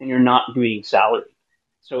and you're not doing salary.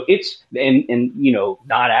 So it's, and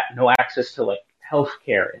not no access to like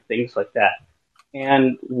healthcare and things like that.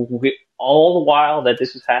 And all the while that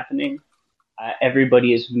this is happening,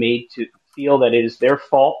 everybody is made to feel that it is their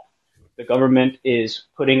fault The government is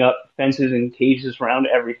putting up fences and cages around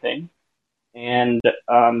everything, and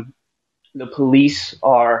the police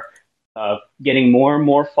are getting more and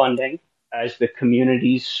more funding as the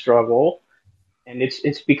communities struggle, and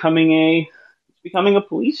it's becoming a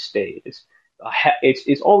police state.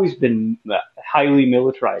 It's always been highly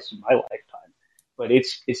militarized in my lifetime, but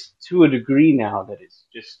it's to a degree now that it's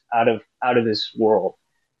just out of this world.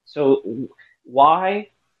 So why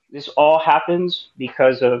this all happens?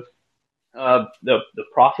 Because of the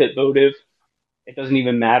profit motive. It doesn't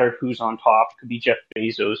even matter who's on top. It could be Jeff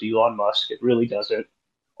Bezos, Elon Musk. It really doesn't.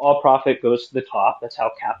 All profit goes to the top. That's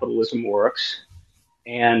how capitalism works.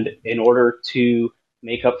 And in order to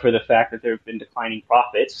make up for the fact that there have been declining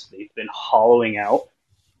profits, they've been hollowing out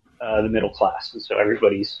the middle class, and so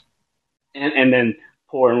everybody's and then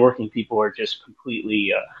poor and working people are just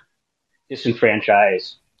completely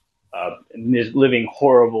disenfranchised, living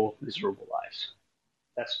horrible, miserable lives.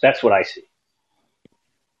 That's what I see.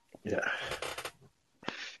 Yeah.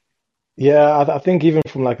 Yeah, I think even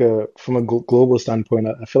from like a global standpoint,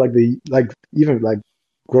 I feel like the like even like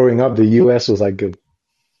growing up, the US was like it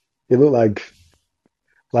looked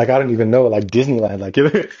like I don't even know, like Disneyland. Like it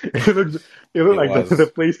looked It like the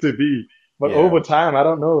was, place to be. But yeah, over time, I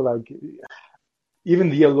don't know, like even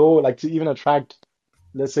the allure, like to even attract,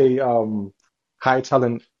 let's say, high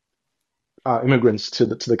talent immigrants to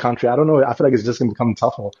the country. I don't know. I feel like it's just gonna become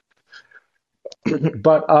tougher.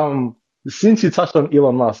 But since you touched on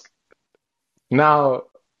Elon Musk, now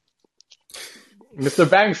Mr.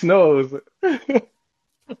 Banks knows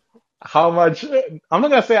how much. I'm not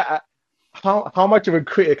gonna say how much of a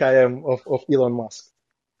critic I am of Elon Musk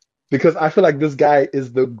because I feel like this guy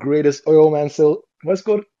is the greatest oil man sale. What is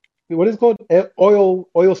it called?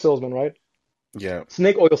 Oil salesman, right? yeah,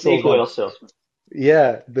 Snake oil Snake salesman. oil salesman.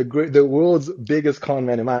 Yeah, the world's biggest con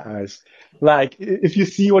man in my eyes. Like if you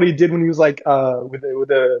see what he did when he was like with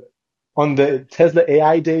the on the Tesla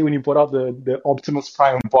AI day when he brought out the Optimus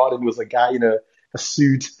Prime bot and it was a guy in a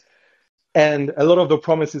suit and a lot of the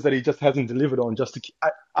promises that he just hasn't delivered on just to keep,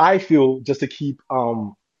 I feel just to keep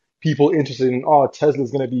people interested in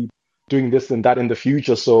Tesla's gonna be doing this and that in the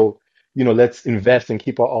future, so let's invest and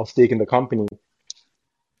keep our stake in the company.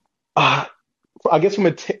 Uh, I guess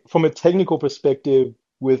from a technical perspective,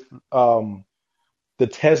 with the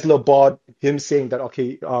Tesla bot, him saying that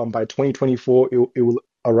okay, by 2024 it will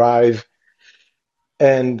arrive,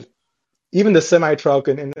 and even the semi truck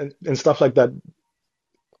and stuff like that.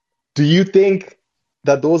 Do you think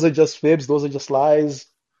that those are just fibs, those are just lies,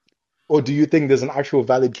 or do you think there's an actual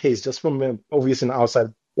valid case, just from an obvious and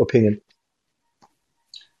outside opinion?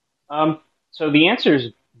 So the answer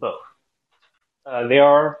is both. They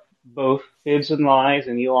are both fibs and lies,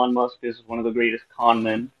 and Elon Musk is one of the greatest con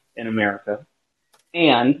men in America,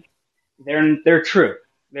 and they're true.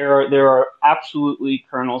 There are absolutely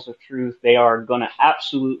kernels of truth. They are going to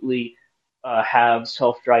absolutely have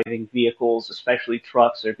self-driving vehicles, especially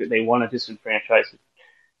trucks. They want to disenfranchise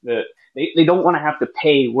the. They don't want to have to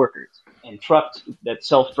pay workers. And trucks that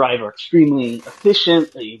self-drive are extremely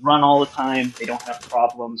efficient. They run all the time. They don't have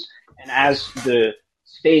problems. And as the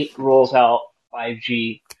state rolls out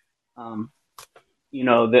 5G, um,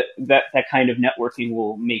 that kind of networking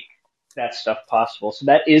will make that stuff possible. So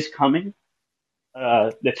that is coming.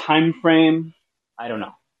 The time frame, I don't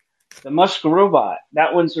know. The Musk robot,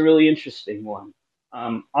 that one's a really interesting one.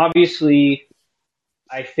 Obviously,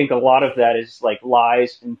 I think a lot of that is like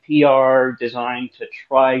lies and PR designed to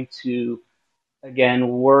try to, again,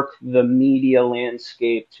 work the media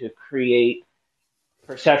landscape to create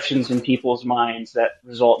perceptions in people's minds that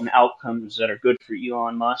result in outcomes that are good for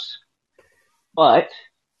Elon Musk. But,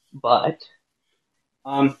 but,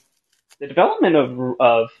 um, the development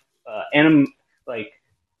of like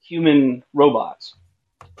human robots,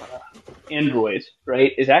 androids,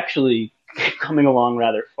 right, is actually coming along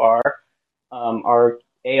rather far. Our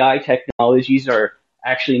AI technologies are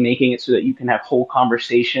actually making it so that you can have whole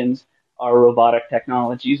conversations. Our robotic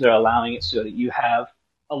technologies are allowing it so that you have,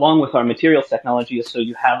 along with our materials technology, so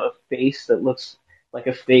you have a face that looks like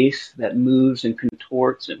a face that moves and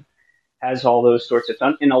contorts and has all those sorts of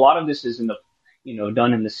fun. And a lot of this is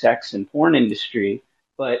done in the sex and porn industry,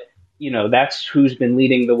 but that's who's been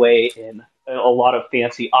leading the way in a lot of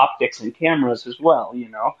fancy optics and cameras as well.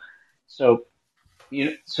 So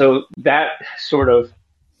so that sort of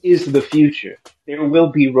is the future. There will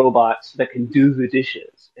be robots that can do the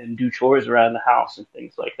dishes and do chores around the house and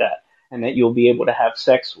things like that, and that you'll be able to have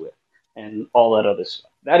sex with and all that other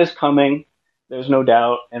stuff. That is coming. There's no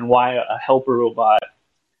doubt. And why a helper robot?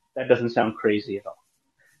 That doesn't sound crazy at all.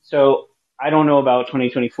 So I don't know about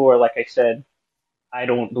 2024. Like I said, I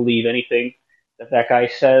don't believe anything that guy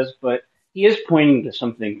says, but he is pointing to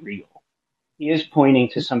something real. He is pointing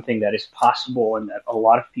to something that is possible and that a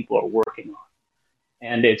lot of people are working on.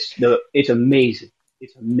 And it's amazing.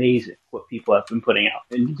 It's amazing what people have been putting out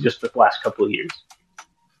in just the last couple of years.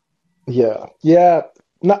 Yeah, yeah.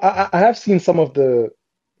 No, I have seen some of the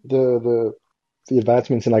the the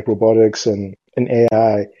advancements in like robotics and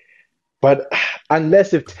AI, but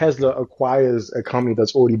unless if Tesla acquires a company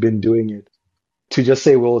that's already been doing it, to just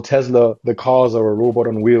say, well, Tesla, the cars are a robot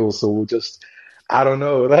on wheels, so we'll just, I don't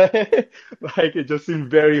know, like it just seems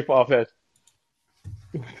very far-fetched.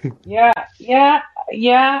 Yeah, yeah,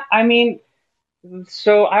 yeah. I mean,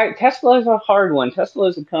 Tesla is a hard one. Tesla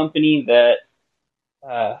is a company that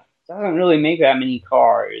doesn't really make that many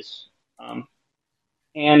cars,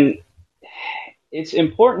 and it's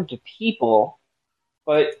important to people.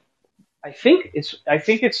 But I think it's at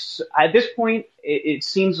this point it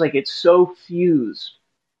seems like it's so fused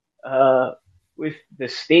uh, with the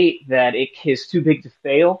state that it is too big to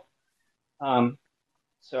fail. Um,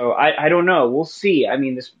 so I don't know. We'll see. I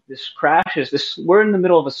mean, this crash is this. We're in the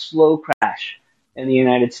middle of a slow crash in the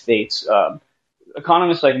United States.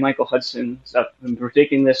 Economists like Michael Hudson have been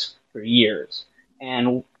predicting this for years,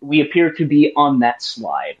 and we appear to be on that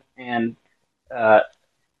slide. And uh,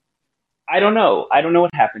 I don't know. I don't know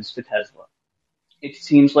what happens to Tesla. It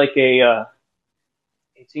seems like a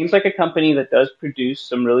company that does produce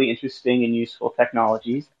some really interesting and useful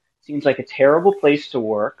technologies. Seems like a terrible place to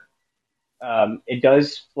work. It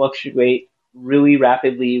does fluctuate really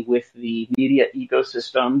rapidly with the media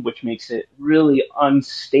ecosystem, which makes it really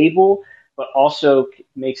unstable, but also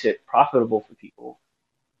makes it profitable for people.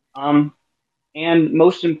 Um, and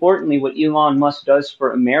most importantly, what Elon Musk does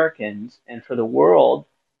for Americans and for the world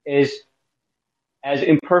is, as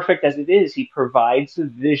imperfect as it is, he provides a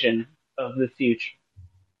vision of the future.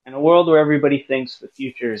 In a world where everybody thinks the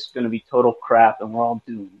future is going to be total crap and we're all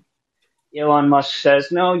doomed, Elon Musk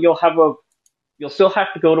says, no, you'll still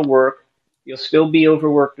have to go to work. You'll still be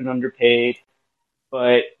overworked and underpaid,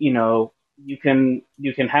 but you can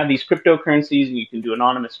have these cryptocurrencies and you can do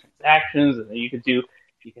anonymous transactions, and then you can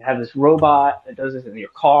have this robot that does this, and your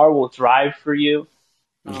car will drive for you.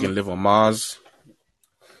 You Um, can live on Mars.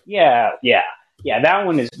 yeah, yeah, yeah. That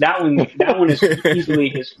one is easily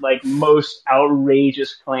his like most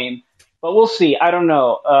outrageous claim. But we'll see. I don't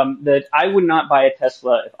know. That I would not buy a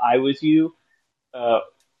Tesla if I was you. Uh,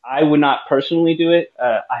 I would not personally do it.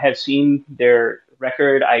 I have seen their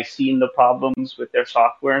record. I've seen the problems with their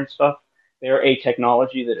software and stuff. They're a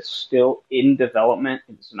technology that is still in development.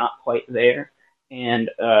 It's not quite there. And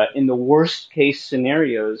in the worst case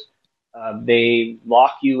scenarios, they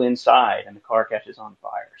lock you inside and the car catches on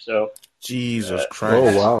fire. So Jesus Oh that's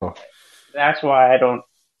Christ. wow. that's why I don't.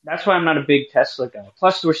 That's why I'm not a big Tesla guy.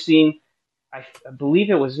 Plus, we're seeing. I believe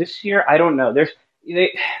it was this year. I don't know.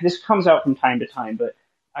 This comes out from time to time, but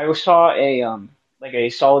I saw a like a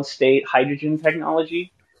solid state hydrogen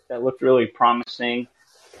technology that looked really promising.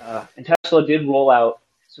 And Tesla did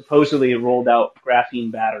supposedly rolled out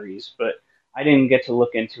graphene batteries, but I didn't get to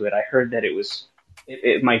look into it. I heard that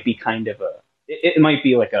it might be kind of it might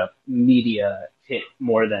be like a media hit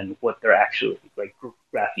more than what they're actually like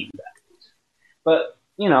graphene batteries. But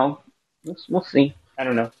we'll see. I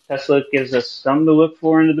don't know. Tesla gives us something to look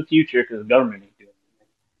for into the future because the government ain't doing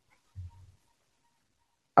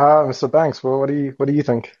anything. Mr. Banks, well, what do you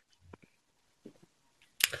think?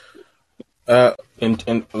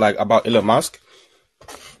 In like about Elon Musk.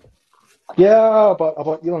 Yeah,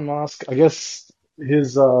 about Elon Musk. I guess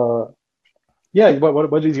his yeah,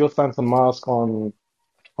 what is your stance on Musk on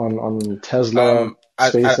Tesla, I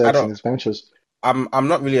SpaceX, and don't. his ventures? I'm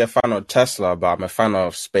not really a fan of Tesla, but I'm a fan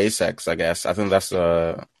of SpaceX. I guess I think that's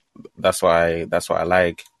why I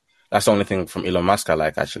like. That's the only thing from Elon Musk I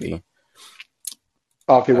like actually.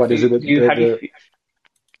 Okay, Uh, what is it? How do you feel?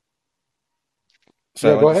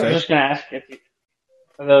 so Yeah, what go did you I was ahead. say? just gonna ask if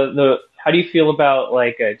the how do you feel about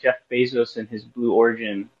like Jeff Bezos and his Blue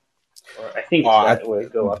Origin, or I think Oh, it's that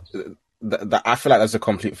would go up to. I feel like that's a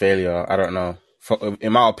complete failure. I don't know.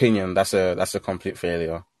 In my opinion, that's a complete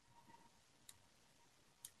failure.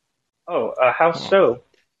 Oh, how Oh, so?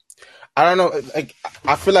 I don't know. Like,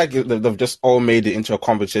 I feel like they've just all made it into a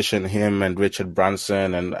competition. Him and Richard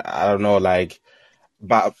Branson, and I don't know. Like,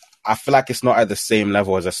 but I feel like it's not at the same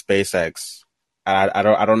level as a SpaceX. And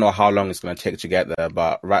I don't know how long it's gonna take to get there.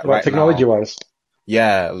 But what right technology now, wise?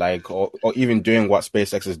 yeah, like or even doing what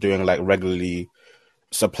SpaceX is doing, like regularly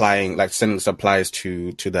supplying, like sending supplies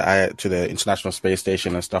to the International Space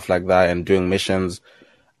Station and stuff like that, and doing missions.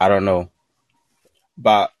 I don't know,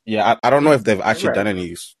 but yeah, I don't know if they've All actually done right.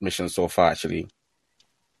 any missions so far. Actually,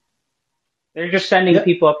 They're just sending Yeah,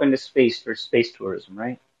 people up into space for space tourism,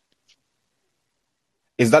 right?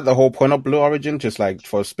 Is that the whole point of Blue Origin, just like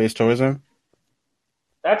for space tourism?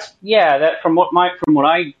 That's yeah. That from what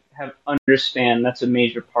I have understand, that's a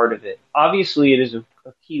major part of it. Obviously, it is a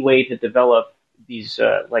key way to develop these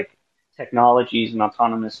like technologies and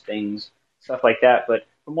autonomous things, stuff like that. But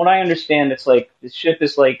from what I understand, it's like this ship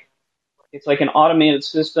is like it's like an automated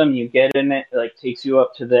system. You get in it, it like takes you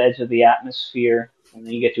up to the edge of the atmosphere, and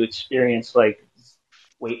then you get to experience like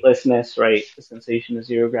weightlessness, right? The sensation of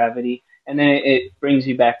zero gravity, and then it brings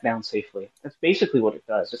you back down safely. That's basically what it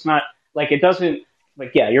does. It's not like it doesn't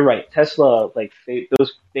like yeah, you're right. Tesla like they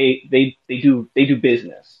do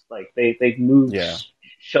business. Like they move Yeah.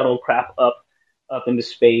 shuttle crap up into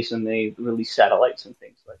space, and they release satellites and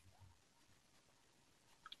things like.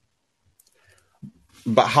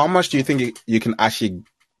 But how much do you think you can actually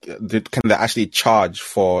can they actually charge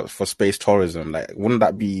for space tourism? Like, wouldn't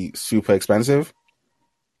that be super expensive?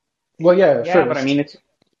 well, yeah, at Yeah, but I mean first. it's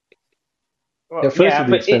well, At first yeah, it'd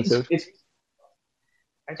be but expensive.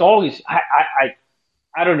 it's always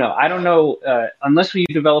I don't know. I don't know unless we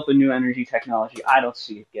develop a new energy technology. I don't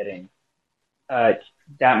see it getting uh,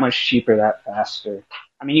 that much cheaper that faster.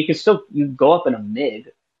 I mean, you can go up in a MiG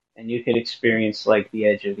and you could experience like the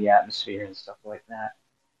edge of the atmosphere and stuff like that,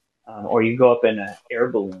 or you go up in an air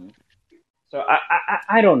balloon. So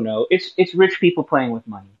I don't know. It's rich people playing with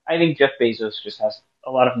money. I think Jeff Bezos just has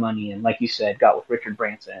a lot of money and, like you said, got with Richard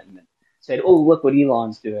Branson and said, "Oh, look what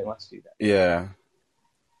Elon's doing. Let's do that." Yeah.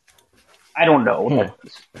 I don't know. Hmm.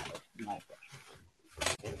 That's my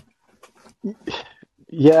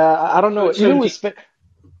Yeah, I don't know. question. So Even do, with space,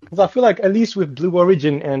 because I feel like at least with Blue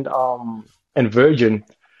Origin and Virgin,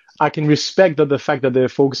 I can respect that the fact that they're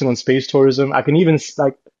focusing on space tourism. I can even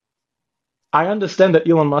like I understand that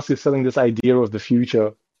Elon Musk is selling this idea of the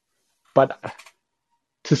future, but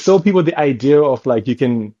to sell people the idea of like you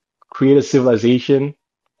can create a civilization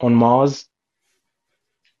on Mars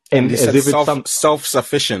And and he as said if it's some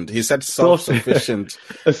self-sufficient. He said self self-sufficient.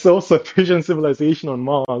 a self-sufficient civilization on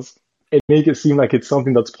Mars and make it seem like it's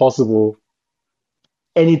something that's possible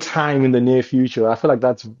anytime in the near future. I feel like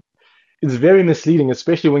that's it's very misleading,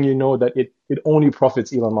 especially when you know that it only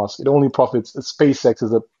profits Elon Musk. It only profits SpaceX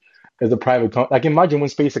as a private company. Like imagine when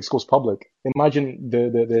SpaceX goes public. Imagine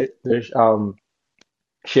the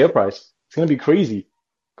share price. It's gonna be crazy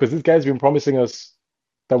because this guy's been promising us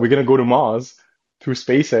that we're gonna go to Mars through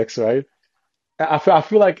SpaceX, right? I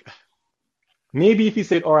feel like maybe if he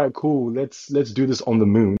said, "All right, cool, let's do this on the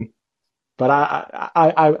moon," but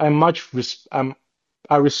I'm much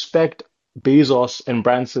I respect Bezos and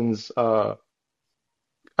Branson's I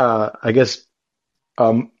guess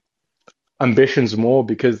um ambitions more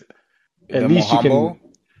because at They're more least you humble.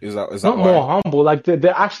 can Is that not why? more humble like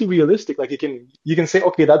they're actually realistic like you can say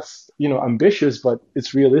okay that's ambitious but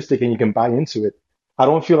it's realistic and you can buy into it. I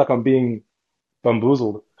don't feel like I'm being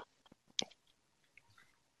bamboozled.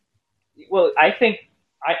 well, I think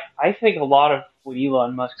a lot of what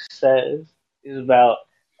Elon Musk says is about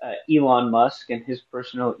Elon Musk and his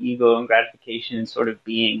personal ego and gratification and sort of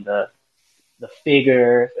being the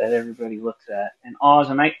figure that everybody looks at and awes.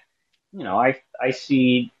 And I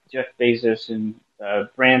see Jeff Bezos and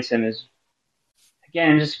Branson as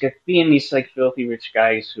again just being these like filthy rich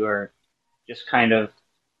guys who are just kind of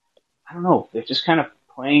I don't know they're just kind of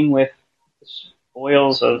playing with the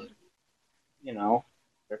spoils of you know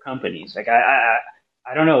their companies. Like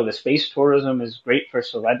I don't know. The space tourism is great for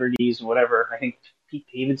celebrities and whatever. I think Pete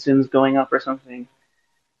Davidson's going up or something.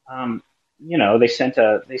 Um, they sent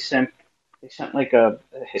like a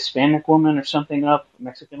Hispanic woman or something up, a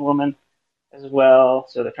Mexican woman as well.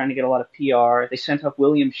 So they're trying to get a lot of PR. They sent up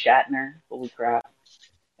William Shatner. Holy crap!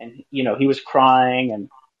 And he was crying, and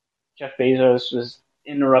Jeff Bezos was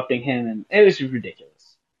interrupting him, and it was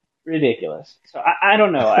ridiculous, ridiculous. So I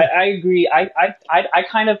don't know. I agree. I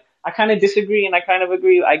kind of disagree, and I kind of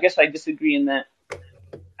agree. I guess I disagree in that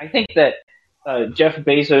I think that Jeff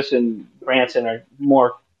Bezos and Branson are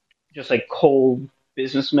more just like cold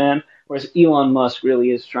businessmen, whereas Elon Musk really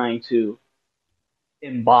is trying to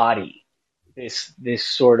embody this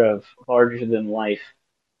sort of larger than life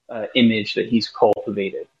image that he's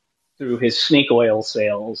cultivated through his snake oil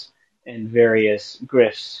sales and various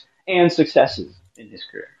grifts and successes in his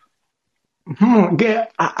career. Yeah,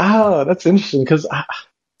 that's interesting because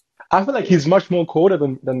I feel like he's much more colder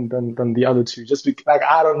than the other two. Just because, like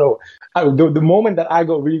I don't know, the moment that I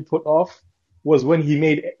got really put off was when he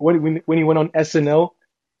made when he went on SNL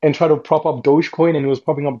and tried to prop up Dogecoin and he was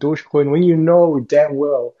propping up Dogecoin when you know damn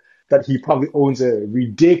well that he probably owns a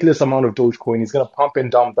ridiculous amount of Dogecoin. He's gonna pump and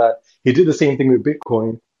dump that. He did the same thing with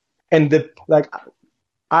Bitcoin, and the like.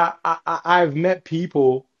 I've met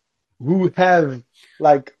people who have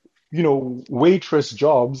like, waitress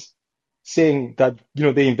jobs saying that,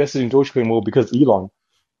 they invested in Dogecoin more because Elon.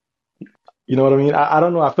 You know what I mean? I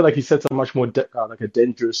don't know. I feel like he sets a much more like a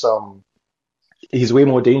dangerous, he's way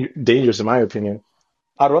more dangerous in my opinion.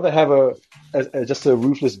 I'd rather have just a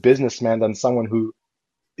ruthless businessman than someone who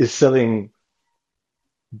is selling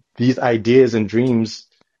these ideas and dreams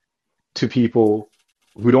to people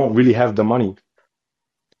who don't really have the money.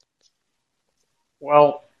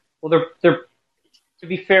 Well, they're to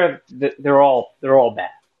be fair, they're all bad.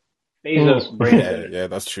 Bezos, Mm. Yeah, Branson. yeah,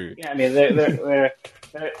 that's true. Yeah, I mean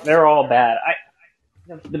they're all bad.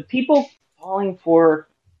 The people falling for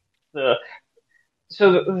the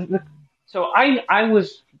so the so I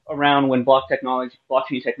was around when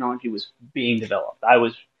blockchain technology was being developed. I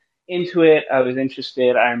was into it. I was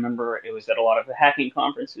interested. I remember it was at a lot of the hacking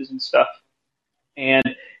conferences and stuff,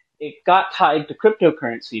 and it got tied to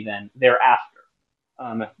cryptocurrency. Then thereafter,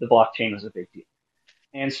 the blockchain was a big deal.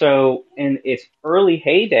 And so in its early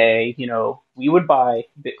heyday, we would buy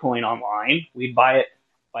Bitcoin online. We'd buy it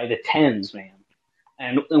by the tens, man.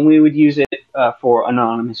 And we would use it for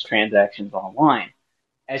anonymous transactions online.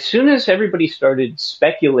 As soon as everybody started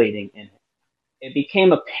speculating in it, it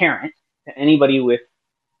became apparent to anybody with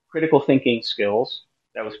critical thinking skills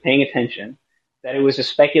that was paying attention that it was a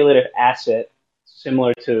speculative asset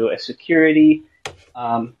similar to a security,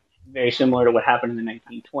 very similar to what happened in the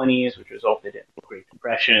 1920s, which resulted in the Great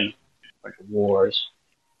Depression, a bunch of wars.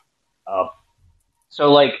 Uh, so,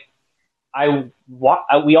 like,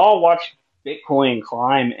 we all watched Bitcoin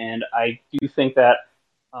climb, and I do think that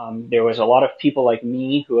there was a lot of people like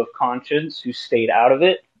me who have conscience who stayed out of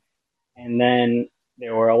it, and then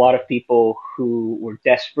there were a lot of people who were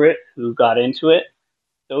desperate who got into it.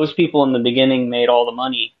 Those people in the beginning made all the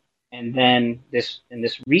money, and then this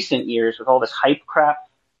recent years with all this hype crap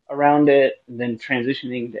around it, and then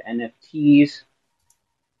transitioning to NFTs.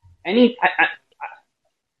 Any,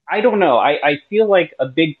 I don't know. I feel like a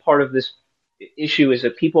big part of this issue is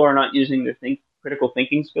that people are not using their critical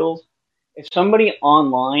thinking skills. If somebody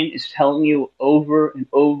online is telling you over and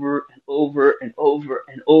over and over and over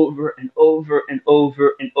and over and over and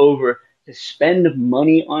over and over to spend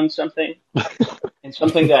money on something, and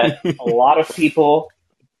something that a lot of people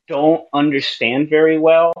don't understand very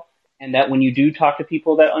well, and that when you do talk to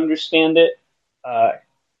people that understand it, uh,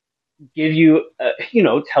 give you,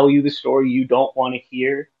 tell you the story you don't want to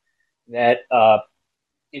hear, that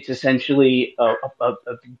it's essentially a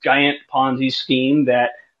giant Ponzi scheme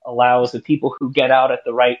that allows the people who get out at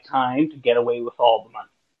the right time to get away with all the money.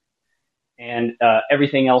 And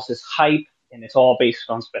everything else is hype, and it's all based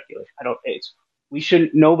on speculation.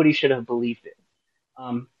 Nobody should have believed it.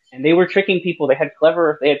 And they were tricking people. They had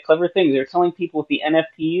clever things. They were telling people with the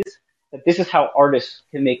NFTs that this is how artists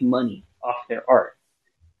can make money off their art.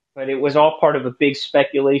 But it was all part of a big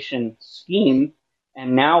speculation scheme.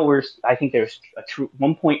 And now I think there's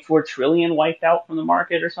 1.4 trillion wiped out from the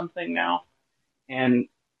market or something now. And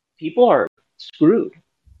people are screwed.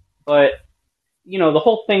 But, the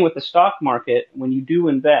whole thing with the stock market, when you do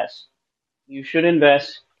invest, you should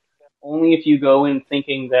invest only if you go in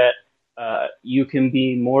thinking that you can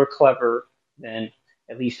be more clever than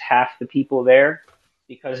at least half the people there,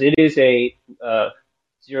 because it is a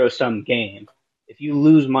zero sum game. If you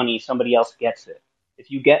lose money, somebody else gets it.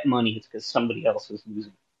 If you get money, it's because somebody else is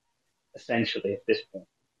losing. Essentially, at this point,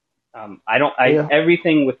 I don't. Yeah.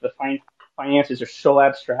 Everything with the finances are so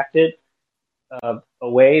abstracted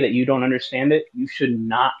away that you don't understand it. You should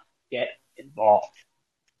not get involved.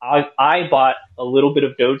 I bought a little bit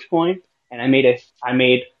of Dogecoin, and I made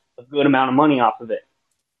a good amount of money off of it.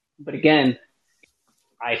 But again,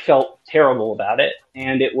 I felt terrible about it,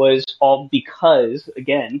 and it was all because,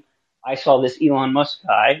 again, I saw this Elon Musk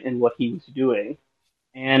guy and what he was doing,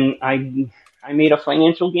 and I made a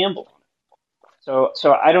financial gamble on it.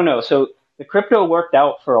 So I don't know. So the crypto worked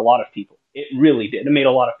out for a lot of people. It really did. It made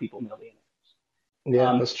a lot of people millionaires.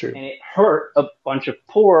 Yeah, that's true. And it hurt a bunch of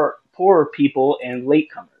poorer people and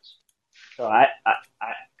latecomers. So I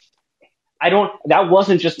don't. That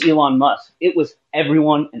wasn't just Elon Musk. It was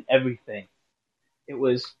everyone and everything. It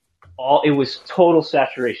was all. It was total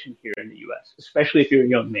saturation here in the U.S., especially if you're a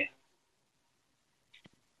young man.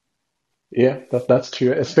 Yeah, that's true,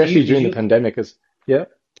 Do you, especially did during the you pandemic. Is Yeah,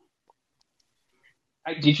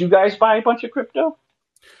 did you guys buy a bunch of crypto?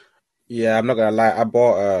 Yeah, I'm not gonna lie. I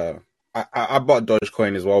bought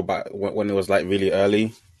Dogecoin as well, but when it was like really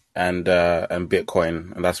early, and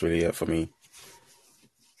Bitcoin, and that's really it for me.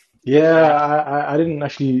 yeah. Yeah, I didn't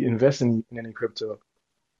actually invest in any crypto.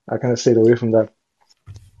 I kind of stayed away from that.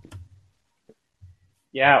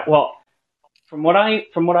 yeah. Well, from what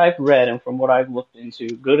I've read and from what I've looked into,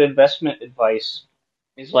 good investment advice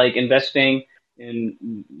is like investing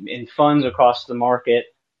in funds across the market.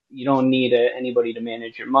 You don't need anybody to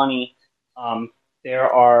manage your money. Um,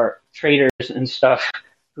 there are traders and stuff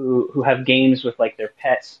who have games with like their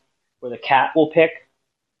pets, where the cat will pick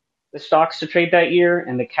the stocks to trade that year,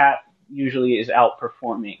 and the cat usually is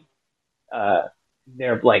outperforming. Uh,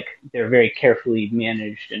 they're very carefully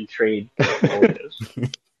managed and trade portfolios.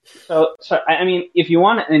 So I mean, if you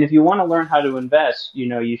want to learn how to invest,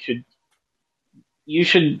 you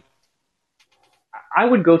should. I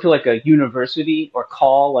would go to like a university or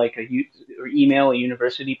call or email a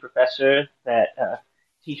university professor that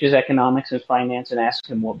teaches economics and finance and ask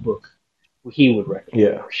him what book he would recommend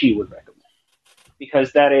Yeah. or she would recommend,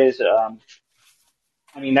 because that is,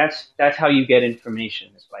 I mean, that's how you get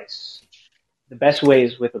information. Is by the best way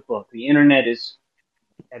is with a book. The internet is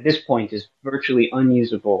at this point is virtually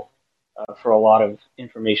unusable for a lot of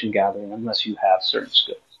information gathering unless you have certain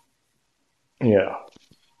skills. Yeah.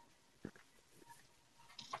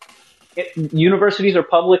 Universities are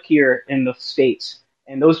public here in the States,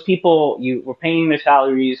 and those people, you were paying their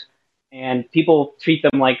salaries, and people treat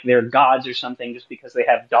them like they're gods or something just because they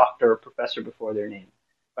have doctor or professor before their name.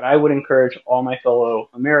 But I would encourage all my fellow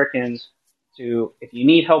Americans to, if you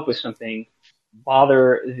need help with something,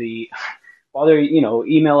 bother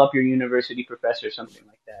email up your university professor or something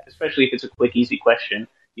like that, especially if it's a quick, easy question.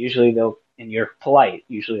 Usually and you're polite,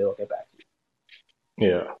 usually they'll get back to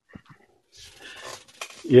Yeah.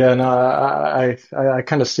 Yeah, no, I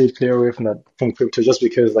kind of stayed clear away from crypto just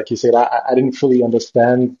because, like you said, I didn't fully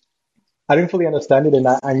understand. I didn't fully understand it, and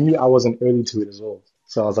I knew I wasn't early to it as well.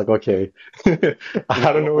 So I was like, okay,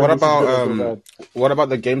 I don't know if What this is about gonna go bad. what about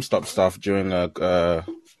the GameStop stuff during the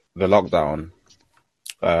lockdown? you.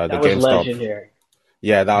 The That was GameStop, legendary.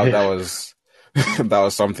 yeah, that Yeah, was that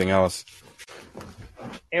was something else.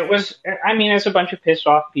 It was, I mean, it's a bunch of pissed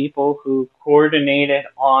off people who coordinated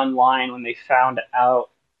online when they found out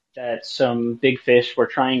that some big fish were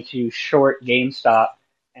trying to short GameStop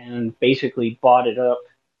and basically bought it up.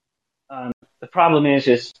 The problem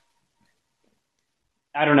is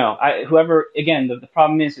I don't know. Whoever again, the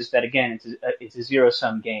problem is that again, it's a zero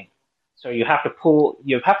sum game. So you have to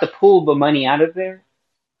pull the money out of there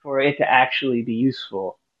for it to actually be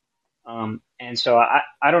useful. And so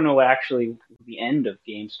I don't know what actually the end of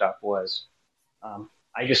GameStop was.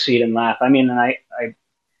 I just see it and laugh. I mean, and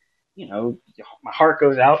you know, my heart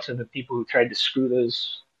goes out to the people who tried to screw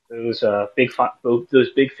those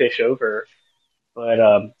big fish over. But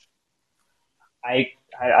I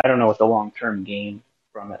don't know what the long term gain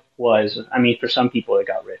from it was. I mean, for some people, it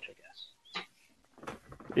got rich, I guess.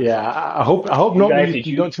 yeah. I hope You not guys, many, did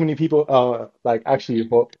you? not too many people like actually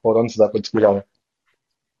hold on to that for too long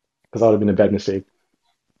because that would have been a bad mistake.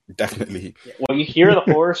 Definitely. Well, you hear the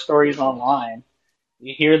horror stories online.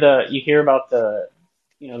 You hear about the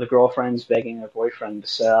girlfriends begging their boyfriend to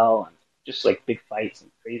sell, and just like big fights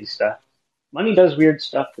and crazy stuff. Money does weird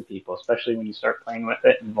stuff to people, especially when you start playing with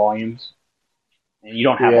it in volumes, and you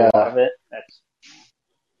don't have a lot Yeah, of it. That's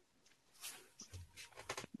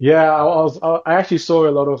yeah. I actually saw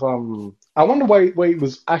a lot of I wonder why it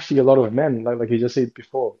was actually a lot of men, like you just said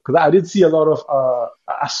before, because I did see a lot of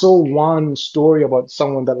I saw one story about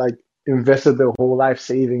someone that like invested their whole life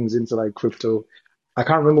savings into like crypto. I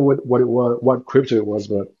can't remember what it was, what crypto it was,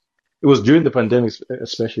 but it was during the pandemic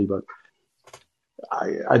especially. But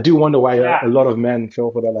I do wonder why yeah. a lot of men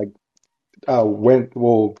fell for that, like went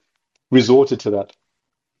well resorted to that.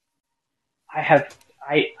 I have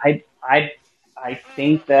I I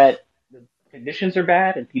think that the conditions are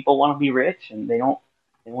bad and people want to be rich and they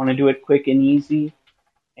want to do it quick and easy,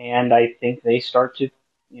 and I think they start to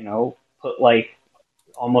put like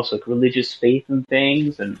almost like religious faith in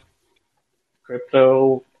things, and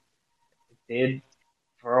crypto did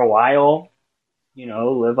for a while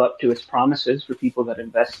live up to its promises for people that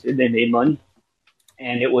invested. They made money,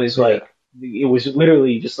 and Yeah, it was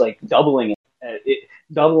literally just like doubling it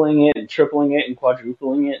and tripling it and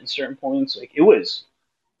quadrupling it in certain points. Like there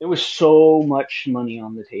was so much money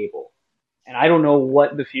on the table, and I don't know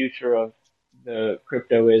what the future of the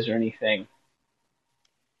crypto is or anything.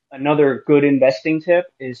 Another good investing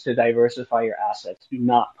tip is to diversify your assets. Do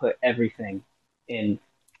not put everything in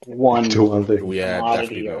to one one thing. Yeah, definitely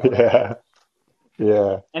commodity or not. whatever. Yeah,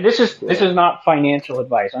 yeah, And this yeah, is not financial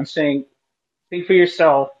advice. I'm saying think for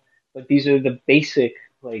yourself, but these are the basic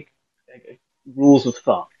like rules of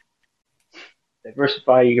thumb.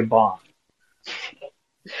 Diversify your bond.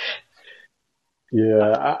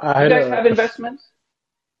 yeah. I Do you had guys have investments?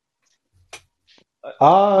 uh,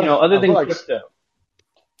 Other I've got than like crypto.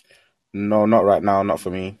 No, not right now, not for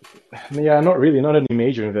me. Yeah, not really, not any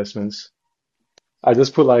major investments. I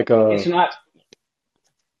just put like It's not.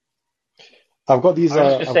 I was just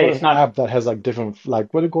gonna I've say got it's an not. app that has like different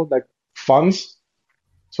like what do you call it, like funds.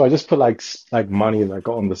 So I just put like like money like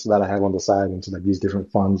on this that I have on the side into like these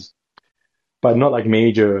different funds, but not like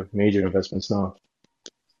major investments. No.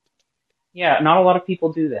 Yeah, not a lot of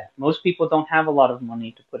people do that. Most people don't have a lot of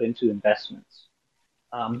money to put into investments.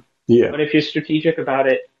 Um, Yeah. but if you're strategic about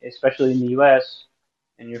it, especially in the U.S.,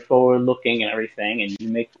 and you're forward looking and everything, and you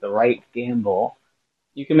make the right gamble,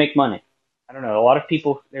 you can make money. I don't know. A lot of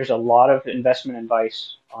people, there's a lot of investment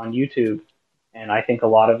advice on YouTube, and I think a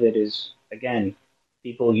lot of it is, again,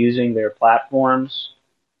 people using their platforms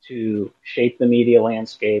to shape the media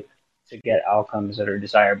landscape to get outcomes that are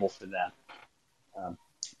desirable for them. Um,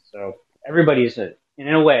 so everybody's in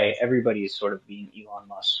a way, everybody is sort of being Elon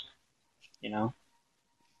Musk, you know.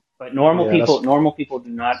 But Yeah. That's normal people do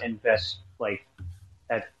not invest like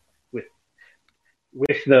at with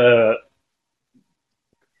with the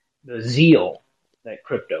zeal that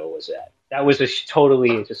crypto was at. That was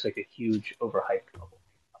totally just like a huge overhyped bubble.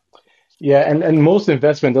 yeah. And most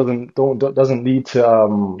investment doesn't lead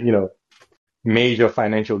to major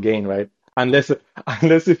financial gain, right? Unless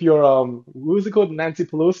unless if you're what was it called, Nancy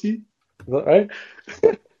Pelosi, is that right?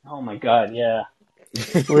 Oh my God, yeah.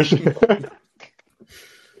 Where she,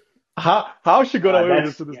 how she got away with it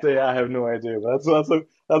That's to this yeah. day, I have no idea. That's a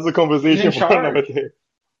She's in conversation for another charge. day.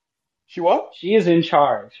 She what? She is in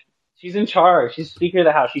charge. She's in charge. She's Speaker of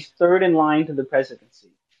the House. She's third in line to the presidency.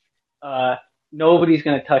 Uh, Nobody's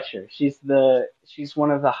gonna touch her. She's one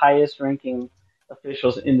of the highest ranking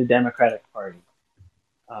officials in the Democratic Party.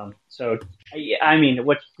 So I mean,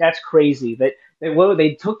 what that's crazy that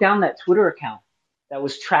they took down that Twitter account that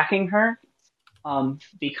was tracking her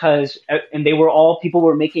because and they were all people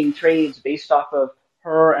were making trades based off of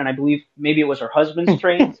her and I believe maybe it was her husband's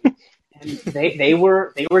trades and they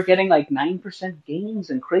were getting like 9% gains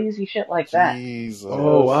and crazy shit like that. Oh So Jesus.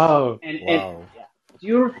 wow. and Wow. yeah,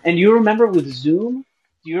 do you remember with Zoom?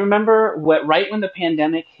 Do you remember what right when the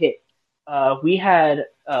pandemic hit? We had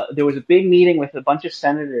there was a big meeting with a bunch of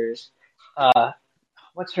senators. Uh,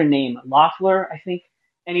 what's her name? Loeffler, I think.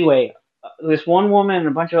 Anyway, this one woman and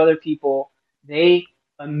a bunch of other people, they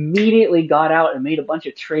immediately got out and made a bunch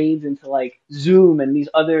of trades into like Zoom and these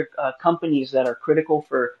other companies that are critical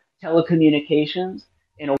for telecommunications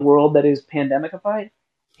in a world that is pandemicified,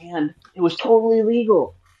 and it was totally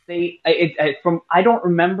legal. From I don't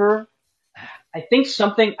remember. I think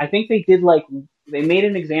they did like they made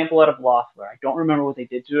an example out of Loeffler. I don't remember what they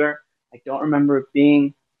did to her. I don't remember it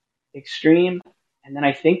being extreme, and then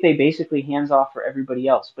I think they basically hands off for everybody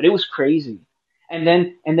else. But it was crazy. And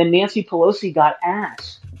then Nancy Pelosi got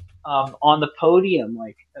asked on the podium,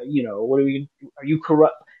 like, what are you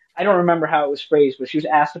corrupt? I don't remember how it was phrased, but she was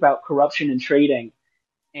asked about corruption in trading,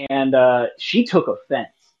 and she took offense.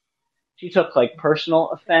 She took like personal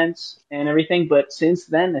offense and everything, but since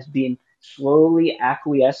then has been slowly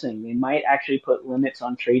acquiescing. They might actually put limits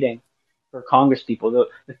on trading for Congress people.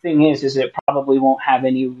 The thing is it probably won't have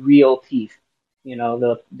any real teeth.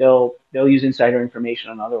 They'll use insider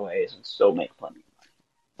information in other ways and still make plenty of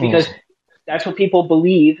money because Hmm. that's what people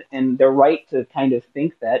believe, and they're right to kind of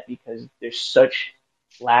think that because there's such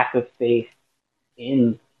lack of faith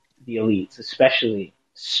in the elites, especially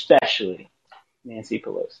Nancy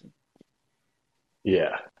Pelosi.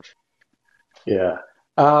 Yeah. Yeah.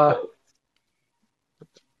 Uh, So,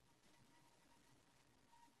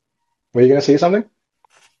 were you gonna say something?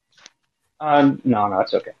 no,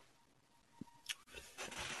 it's okay.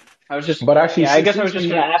 I was just, But actually, yeah, I guess I was since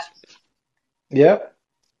just gonna we, ask. yeah,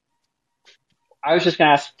 I was just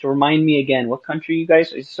gonna ask to remind me again, what country you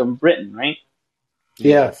guys? It's from Britain, right?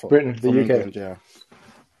 Yeah, yeah, Britain, the from UK. England, yeah.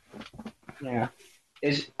 Yeah.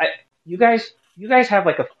 Is I, you guys have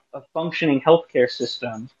like a functioning healthcare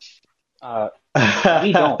system. Uh,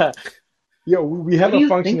 we don't. Yeah, we What have do a you think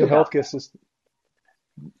functioning about healthcare system.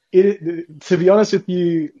 To be honest with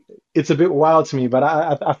you, it's a bit wild to me, but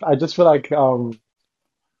I just feel like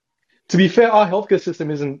to be fair, our healthcare system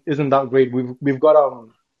isn't that great. We've got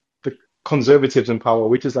the conservatives in power,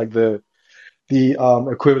 which is like the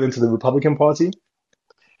equivalent to the Republican Party,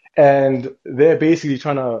 and they've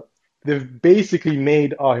basically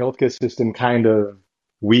made our healthcare system kind of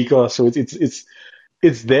weaker. So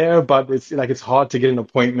it's there, but it's like it's hard to get an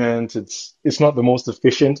appointment. It's not the most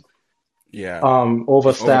efficient. Yeah. It's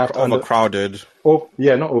Overstaffed, overcrowded.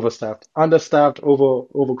 yeah, not overstaffed, understaffed,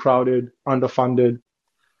 overcrowded, underfunded.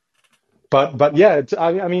 But yeah,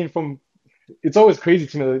 I mean, it's always crazy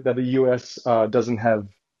to me that the U.S. Doesn't have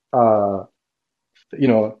a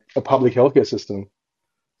public healthcare system.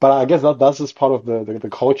 but I guess that's just part of the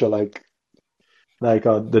culture,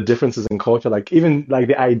 the differences in culture, like even like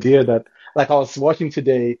the idea that like I was watching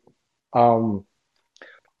today, um,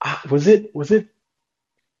 was it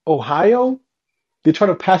Ohio? They try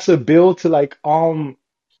to pass a bill to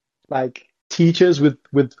like teachers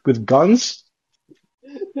with guns,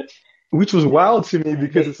 which was wild to me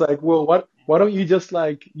because They, it's like, well, why don't you just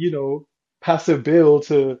like, pass a bill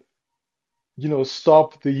to,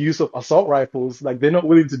 stop the use of assault rifles? Like they're not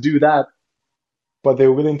willing to do that, but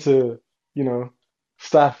they're willing to, you know,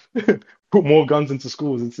 staff put more guns into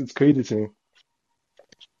schools. It's crazy to me.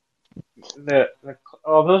 the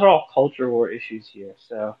oh, those are all culture war issues here.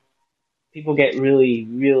 So people get really,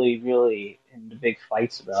 really, really into big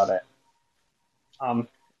fights about it. Um,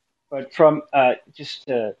 but from just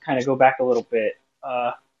to kind of go back a little bit,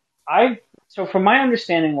 I so from my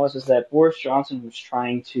understanding was is that Boris Johnson was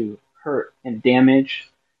trying to hurt and damage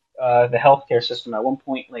the healthcare system at one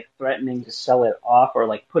point, like threatening to sell it off or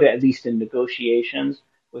like put it at least in negotiations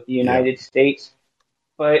with the Yeah. United States.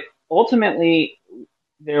 But ultimately,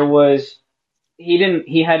 there was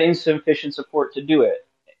he had insufficient support to do it,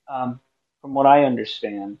 um, from what I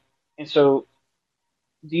understand. And so,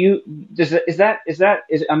 do you does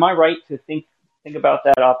is am I right to think about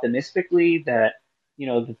that optimistically that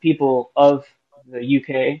the people of the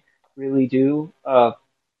UK really do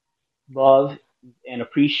love and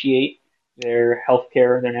appreciate their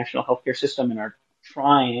national healthcare system, and are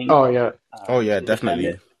trying Oh yeah, Oh yeah, to defend definitely.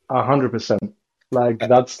 it? 100%. Like Uh,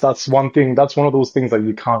 that's one thing. That's one of those things that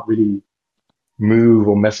you can't really move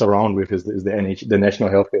or mess around with is the national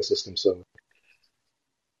healthcare system. So,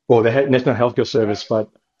 well, the National Healthcare Service, but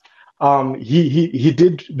he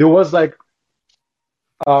did. There was like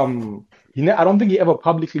I don't think he ever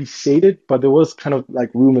publicly stated, but there was kind of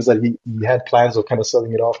like rumors that he had plans of kind of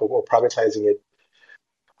selling it off or privatizing it.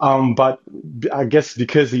 But I guess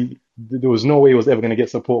because there was no way he was ever going to get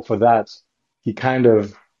support for that, he kind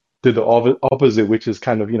of did the opposite, which is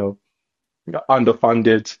kind of,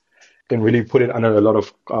 underfunded and really put it under a lot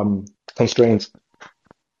of constraints.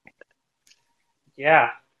 Yeah.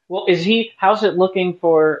 Well, is he? How's it looking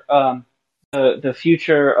for the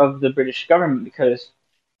future of the British government? Because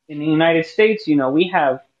in the United States, we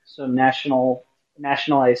have some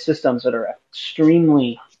nationalized systems that are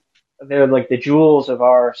extremely, they're like the jewels of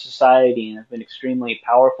our society and have been extremely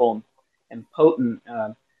powerful and potent.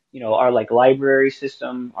 Our like library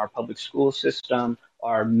system, our public school system,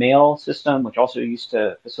 our mail system, which also used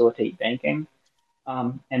to facilitate banking.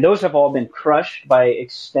 And those have all been crushed by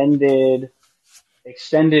extended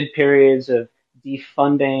periods of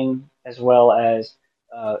defunding, as well as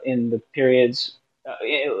in the periods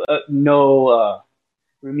no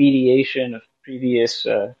remediation of previous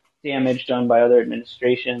damage done by other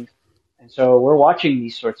administrations. And so we're watching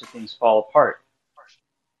these sorts of things fall apart.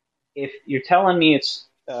 If you're telling me it's,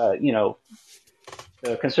 the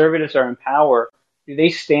conservatives are in power, do they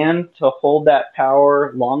stand to hold that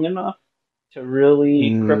power long enough to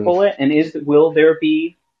really Mm, cripple it? And will there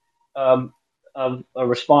be um, a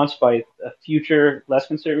response by a future less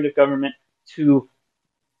conservative government to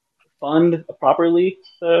fund properly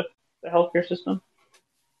the healthcare system?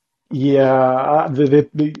 yeah,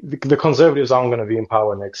 the conservatives aren't going to be in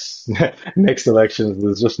power next next elections.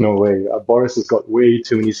 There's just no way. Boris has got way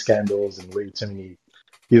too many scandals and way too many.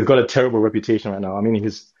 He's got a terrible reputation right now. I mean,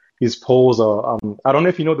 his polls are. I don't know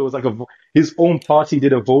if you know there was like his own party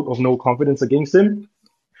did a vote of no confidence against him.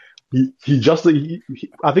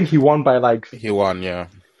 I think he won he won, yeah.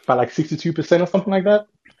 by like 62% or something like that.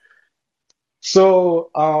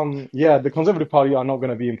 So, yeah, the Conservative Party are not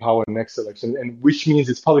going to be in power next election, and which means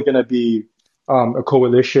it's probably going to be a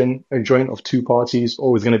coalition, a joint of two parties,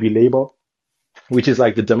 or it's going to be Labour, which is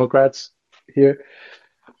like the Democrats here.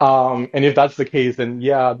 And if that's the case, then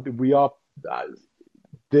yeah, uh,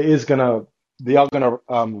 there is gonna, they are gonna,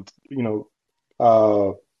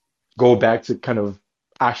 uh, go back to kind of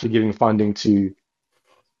actually giving funding to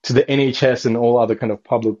the NHS and all other kind of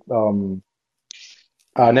public,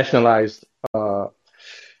 nationalized uh,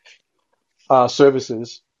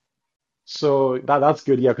 services. So that's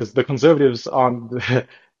good, yeah, because the conservatives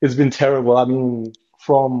it's been terrible. I mean,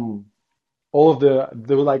 from all of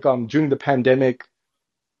they were like during the pandemic,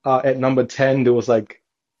 at number 10, there was like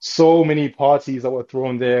so many parties that were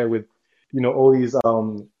thrown there with, all these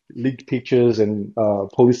leaked pictures and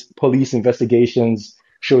police investigations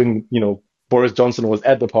showing, Boris Johnson was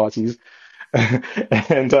at the parties.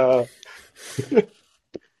 and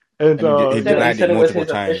and And He he said yeah, he denied it said it was multiple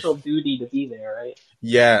his official times. duty to be there, right?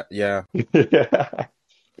 Yeah, yeah. yeah,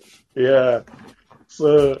 yeah.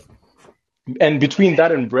 So And between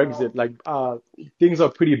that and Brexit, like things are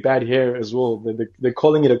pretty bad here as well. They're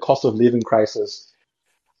calling it a cost of living crisis,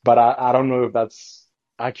 but I don't know if that's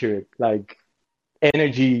accurate. Like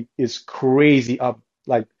energy is crazy up.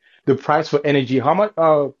 Like the price for energy, how much?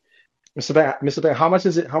 Mr. Bang, how much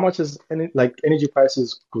is it? How much is like energy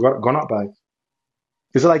prices gone up by?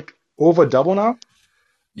 Is it like over double now?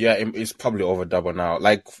 Yeah, it's probably over double now.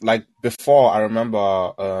 Like before, I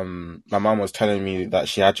remember my mom was telling me that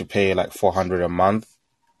she had to pay like 400 a month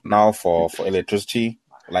now for electricity.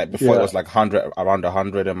 Like before, it Yeah. was like 100, around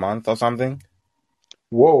 100 a month or something.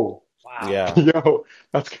 Whoa. Wow. Yeah, Yo,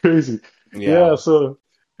 that's crazy. yeah. Yeah, so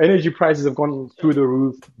energy prices have gone through So the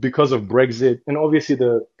roof because of Brexit and obviously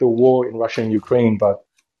the war in Russia and Ukraine, but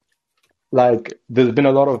like there's been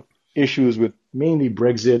a lot of issues with mainly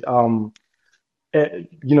Brexit.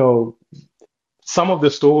 You know, some of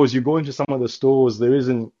the stores, you go into some of the stores, there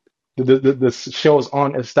isn't the shelves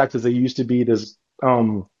aren't as stacked as they used to be. There's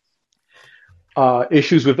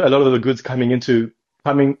issues with a lot of the goods coming in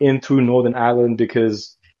through Northern Ireland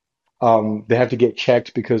because they have to get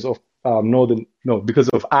checked because of Northern no because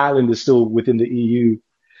of Ireland is still within the EU.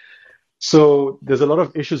 So there's a lot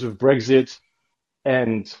of issues with Brexit,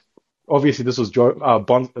 and obviously this was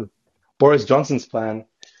Boris Johnson's plan.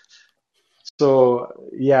 So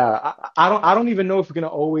yeah, I don't even know if we're gonna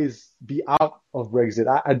always be out of Brexit.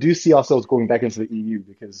 I do see ourselves going back into the EU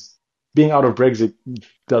because being out of Brexit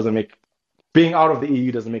doesn't make being out of the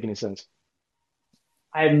EU doesn't make any sense.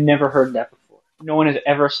 I have never heard that before. No one has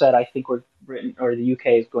ever said, I think we're Britain or the UK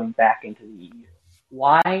is going back into the EU.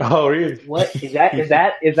 Why? Oh, really? What is that?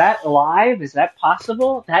 Is that alive? Is that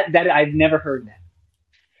possible? That I've never heard that.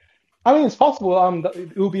 I mean, it's possible.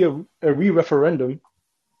 It will be a re-referendum.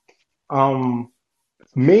 Um,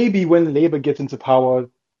 maybe when Labour gets into power,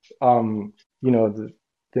 um, you know,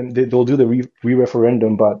 then they'll do the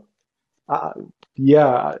re-referendum. But uh,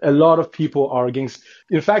 yeah, a lot of people are against.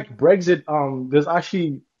 In fact, Brexit, there's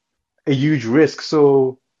actually a huge risk.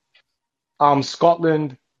 So,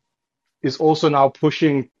 Scotland is also now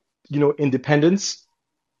pushing, independence.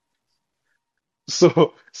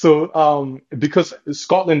 Because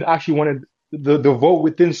Scotland actually wanted the vote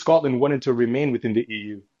within Scotland wanted to remain within the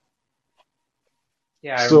EU.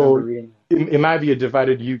 Yeah, I remember So reading it might be a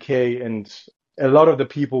divided UK, and a lot of the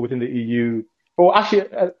people within the EU, or actually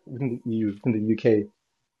within the EU, within the UK,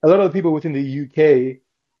 a lot of the people within the UK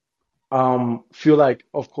feel like,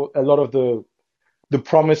 of course, a lot of the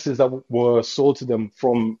promises that were sold to them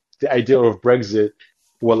from the idea of Brexit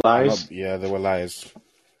were I know. lies. Yeah, there were lies.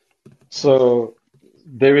 So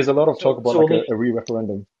there is a lot that. of talk So about so like a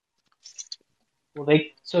re-referendum. will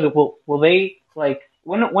they like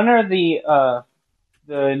when are the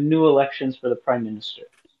new elections for the prime minister?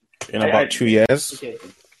 In I about 2 years. okay.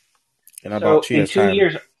 In about So two in years' two time.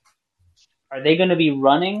 years, are they going to be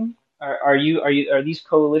running? Are these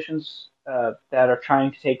coalitions that are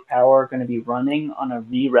trying to take power going to be running on a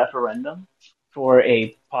re-referendum for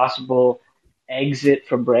a possible exit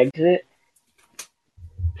from Brexit?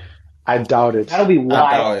 I doubt That'll it. be I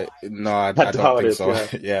doubt wild. it. No, I I don't doubt think it. so. Yeah,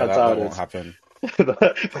 Yeah, I that doubt won't it. happen.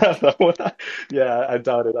 Yeah, I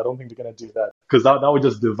doubt it. I don't think they're gonna do that because that would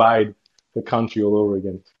just divide the country all over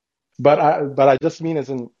again. But I just mean as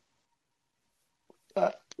in uh,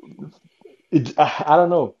 I don't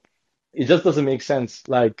know. It just doesn't make sense.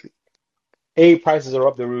 Like A, prices are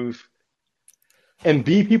up the roof, and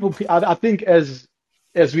B, I think as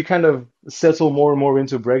we kind of settle more and more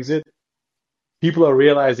into Brexit, people are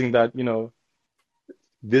realizing that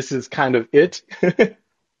this is kind of it.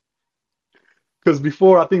 Because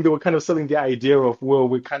before, I think they were kind of selling the idea of, well,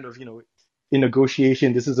 we're kind of, in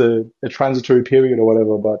negotiation. This is a transitory period or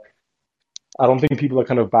whatever. But I don't think people are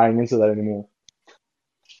kind of buying into that anymore.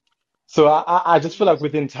 So I just feel like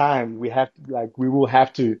within time we will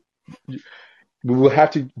have to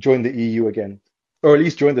join the EU again, or at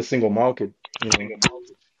least join the single market. You know.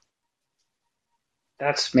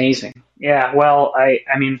 That's amazing. Yeah, well, I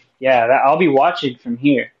mean, yeah, I'll be watching from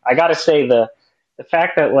here. I gotta say the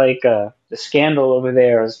fact that like the scandal over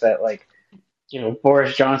there is that like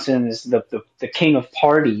Boris Johnson is the king of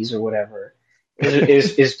parties or whatever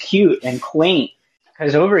is cute and quaint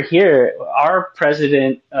because over here our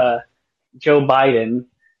president Joe Biden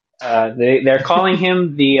they're calling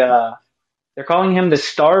him the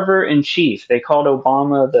starver in chief. They called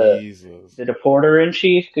Obama Jesus. the deporter in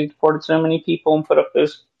chief who deported so many people and put up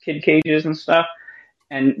those kid cages and stuff.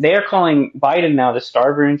 And they are calling Biden now the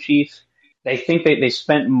starver in chief. They think they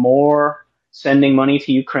spent more sending money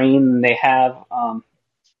to Ukraine than they have to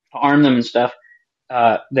arm them and stuff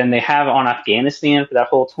than they have on Afghanistan for that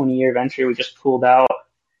whole 20-year venture we just pulled out.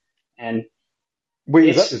 And Wait,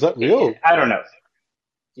 is It's that real? I don't know.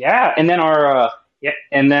 Yeah, and then our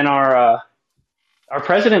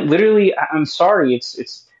president literally. I'm sorry.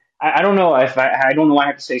 It's. I don't know if I don't know why I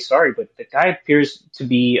have to say sorry, but the guy appears to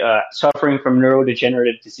be suffering from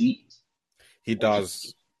neurodegenerative disease. He Like,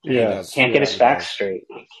 does. He Yeah, does. can't get his yeah. He facts does. straight.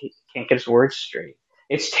 He can't get his words straight.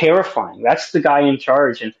 It's terrifying. That's the guy in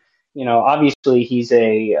charge, and obviously he's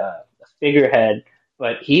a figurehead,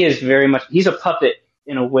 but he is very much he's a puppet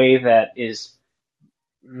in a way that is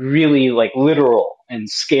really like literal and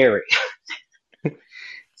scary.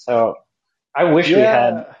 So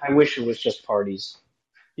Yeah, I wish it was just parties.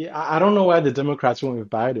 yeah. I don't know why the Democrats went with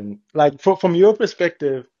Biden. Like, from your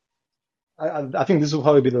perspective, I think this will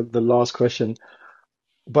probably be the last question.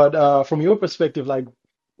 But from your perspective, like,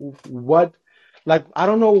 what, like, I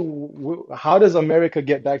don't know, how does America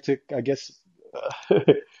get back to, I guess,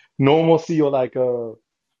 normalcy, or like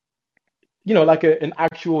like an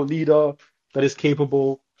actual leader that is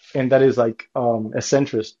capable and that is like a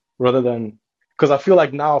centrist, rather than, because I feel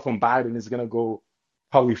like now from Biden is gonna go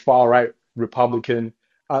probably far right Republican.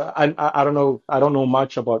 I don't know, I don't know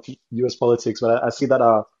much about U.S. politics, but I see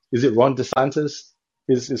that is it Ron DeSantis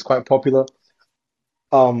is quite popular.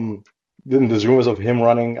 Then there's rumors of him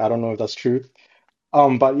running. I don't know if that's true.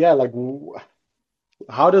 But yeah, like,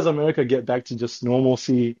 how does America get back to just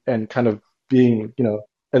normalcy and kind of being,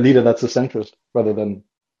 a leader that's a centrist rather than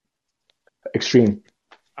extreme?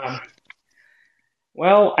 Um,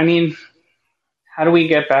 well, I mean, how do we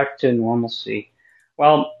get back to normalcy?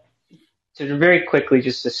 Well, to very quickly,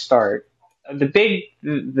 just to start,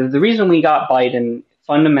 the reason we got Biden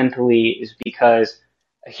fundamentally is because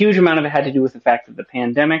a huge amount of it had to do with the fact that the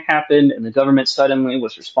pandemic happened and the government suddenly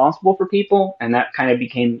was responsible for people, and that kind of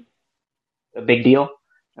became a big deal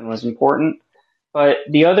and was important. But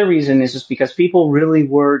the other reason is just because people really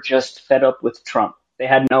were just fed up with Trump. They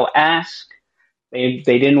had no ask. They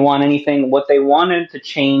didn't want anything. What they wanted to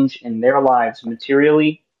change in their lives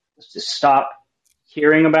materially was to stop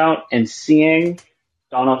hearing about and seeing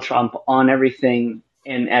Donald Trump on everything,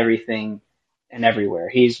 in everything, and everywhere.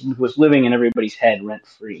 He was living in everybody's head rent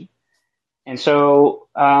free. And so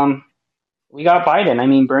we got Biden. I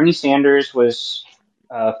mean, Bernie Sanders was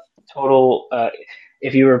uh, total.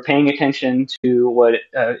 If you were paying attention to what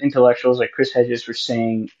intellectuals like Chris Hedges were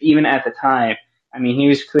saying, even at the time, I mean, he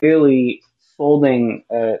was clearly folding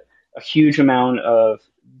a huge amount of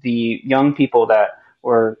the young people that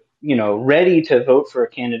were, ready to vote for a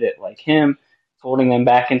candidate like him, folding them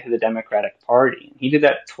back into the Democratic Party. He did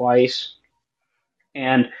that twice,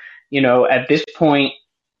 and at this point,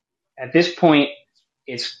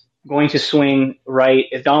 it's going to swing right.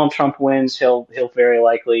 If Donald Trump wins, he'll very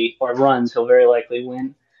likely, or runs, he'll very likely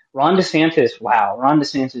win. Ron DeSantis, wow, Ron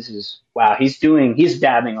DeSantis is wow. He's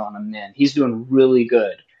dabbing on him, man. He's doing really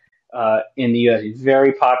good in the U.S. He's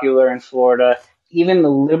very popular in Florida. Even the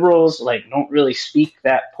liberals like don't really speak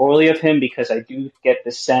that poorly of him because I do get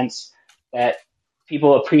the sense that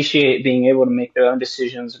people appreciate being able to make their own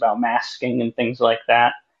decisions about masking and things like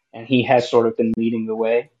that. And he has sort of been leading the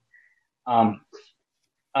way. Um,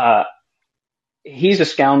 uh, he's a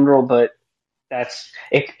scoundrel, but that's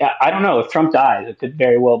it. I don't know if Trump dies, it could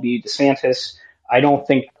very well be DeSantis. I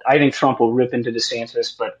think Trump will rip into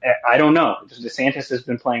DeSantis, but I don't know. DeSantis has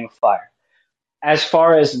been playing with fire. As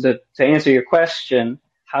far as to answer your question,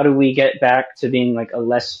 how do we get back to being like a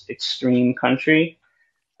less extreme country?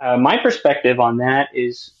 My perspective on that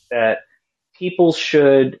is that people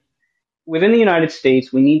should within the United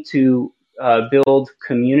States, we need to build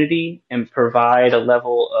community and provide a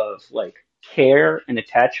level of like care and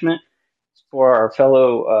attachment for our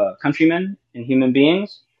fellow countrymen and human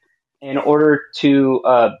beings in order to,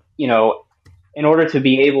 in order to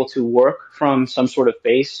be able to work from some sort of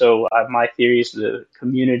base. So my theory is the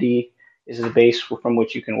community is the base from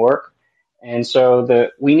which you can work. And so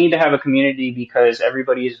we need to have a community because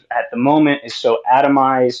everybody is at the moment is so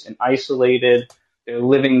atomized and isolated. They're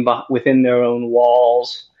living within their own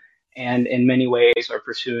walls and in many ways are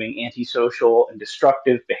pursuing antisocial and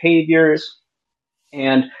destructive behaviors.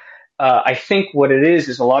 And I think what it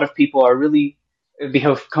is a lot of people are really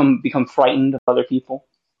become frightened of other people,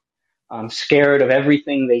 scared of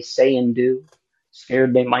everything they say and do,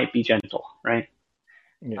 scared they might be gentle, right?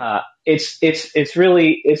 Yeah. It's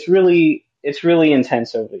really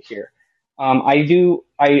intense over here. I do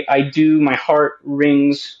my heart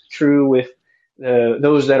rings true with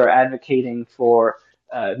those that are advocating for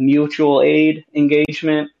mutual aid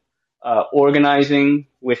engagement, organizing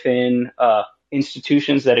within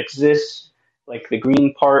institutions that exist, like the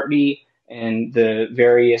Green Party and the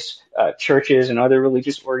various churches and other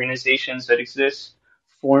religious organizations that exist,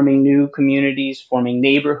 forming new communities, forming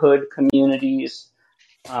neighborhood communities,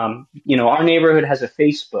 Our neighborhood has a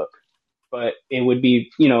Facebook, but it would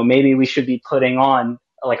be, maybe we should be putting on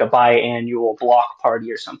like a biannual block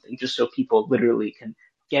party or something, just so people literally can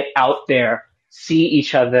get out there, see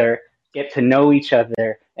each other, get to know each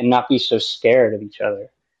other, and not be so scared of each other.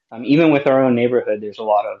 Even with our own neighborhood, there's a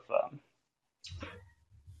lot of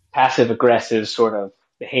passive aggressive sort of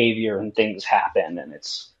behavior and things happen,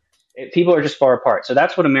 and people are just far apart. So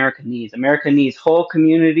that's what America needs. America needs whole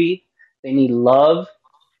community. They need love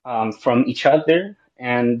from each other,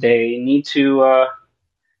 and they need to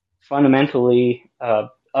fundamentally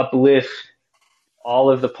uplift all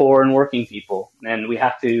of the poor and working people. And we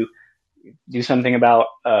have to do something about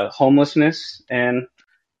homelessness and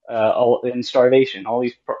starvation. All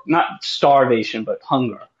these, not starvation, but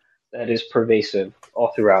hunger that is pervasive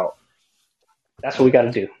all throughout. That's what we got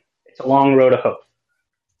to do. It's a long road of hope.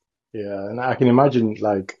 Yeah, and I can imagine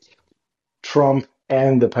like Trump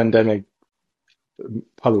and the pandemic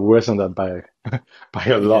probably worsened that by by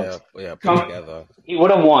a lot. Yeah, put Trump, together. he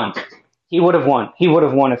would have won. He would have won. He would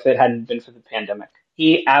have won if it hadn't been for the pandemic.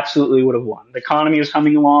 He absolutely would have won. The economy was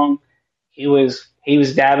coming along. He was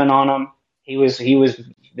dabbing on him. He was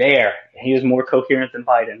there. He was more coherent than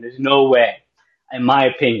Biden. There's no way, in my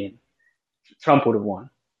opinion, Trump would have won.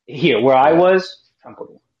 Here, where I Yeah. was, Trump would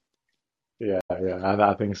have won. Yeah,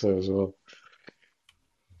 I think so as well.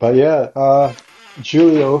 But yeah,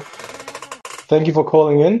 Julio, thank you for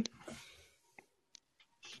calling in.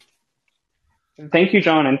 And thank you,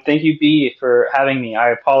 John, and thank you, B, for having me. I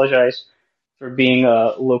apologize for being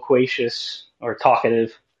loquacious or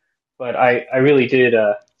talkative, but I really did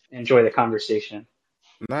enjoy the conversation.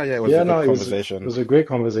 No, yeah, it was a Yeah, good no, it conversation. was a great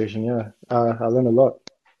conversation. Yeah, I learned a lot.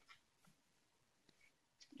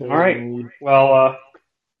 All right. Uh, Well,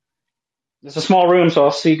 it's a small room, so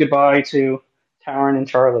I'll say goodbye to Taryn and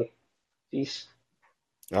Charlie. Peace.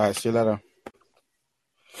 All right, see you later.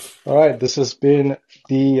 All right, this has been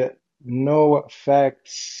the No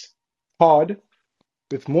Facts Pod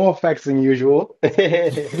with more facts than usual.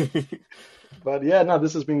 But yeah, no,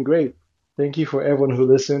 this has been great. Thank you for everyone who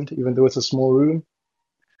listened, even though it's a small room.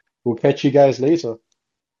 We'll catch you guys later.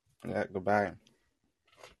 Yeah, goodbye.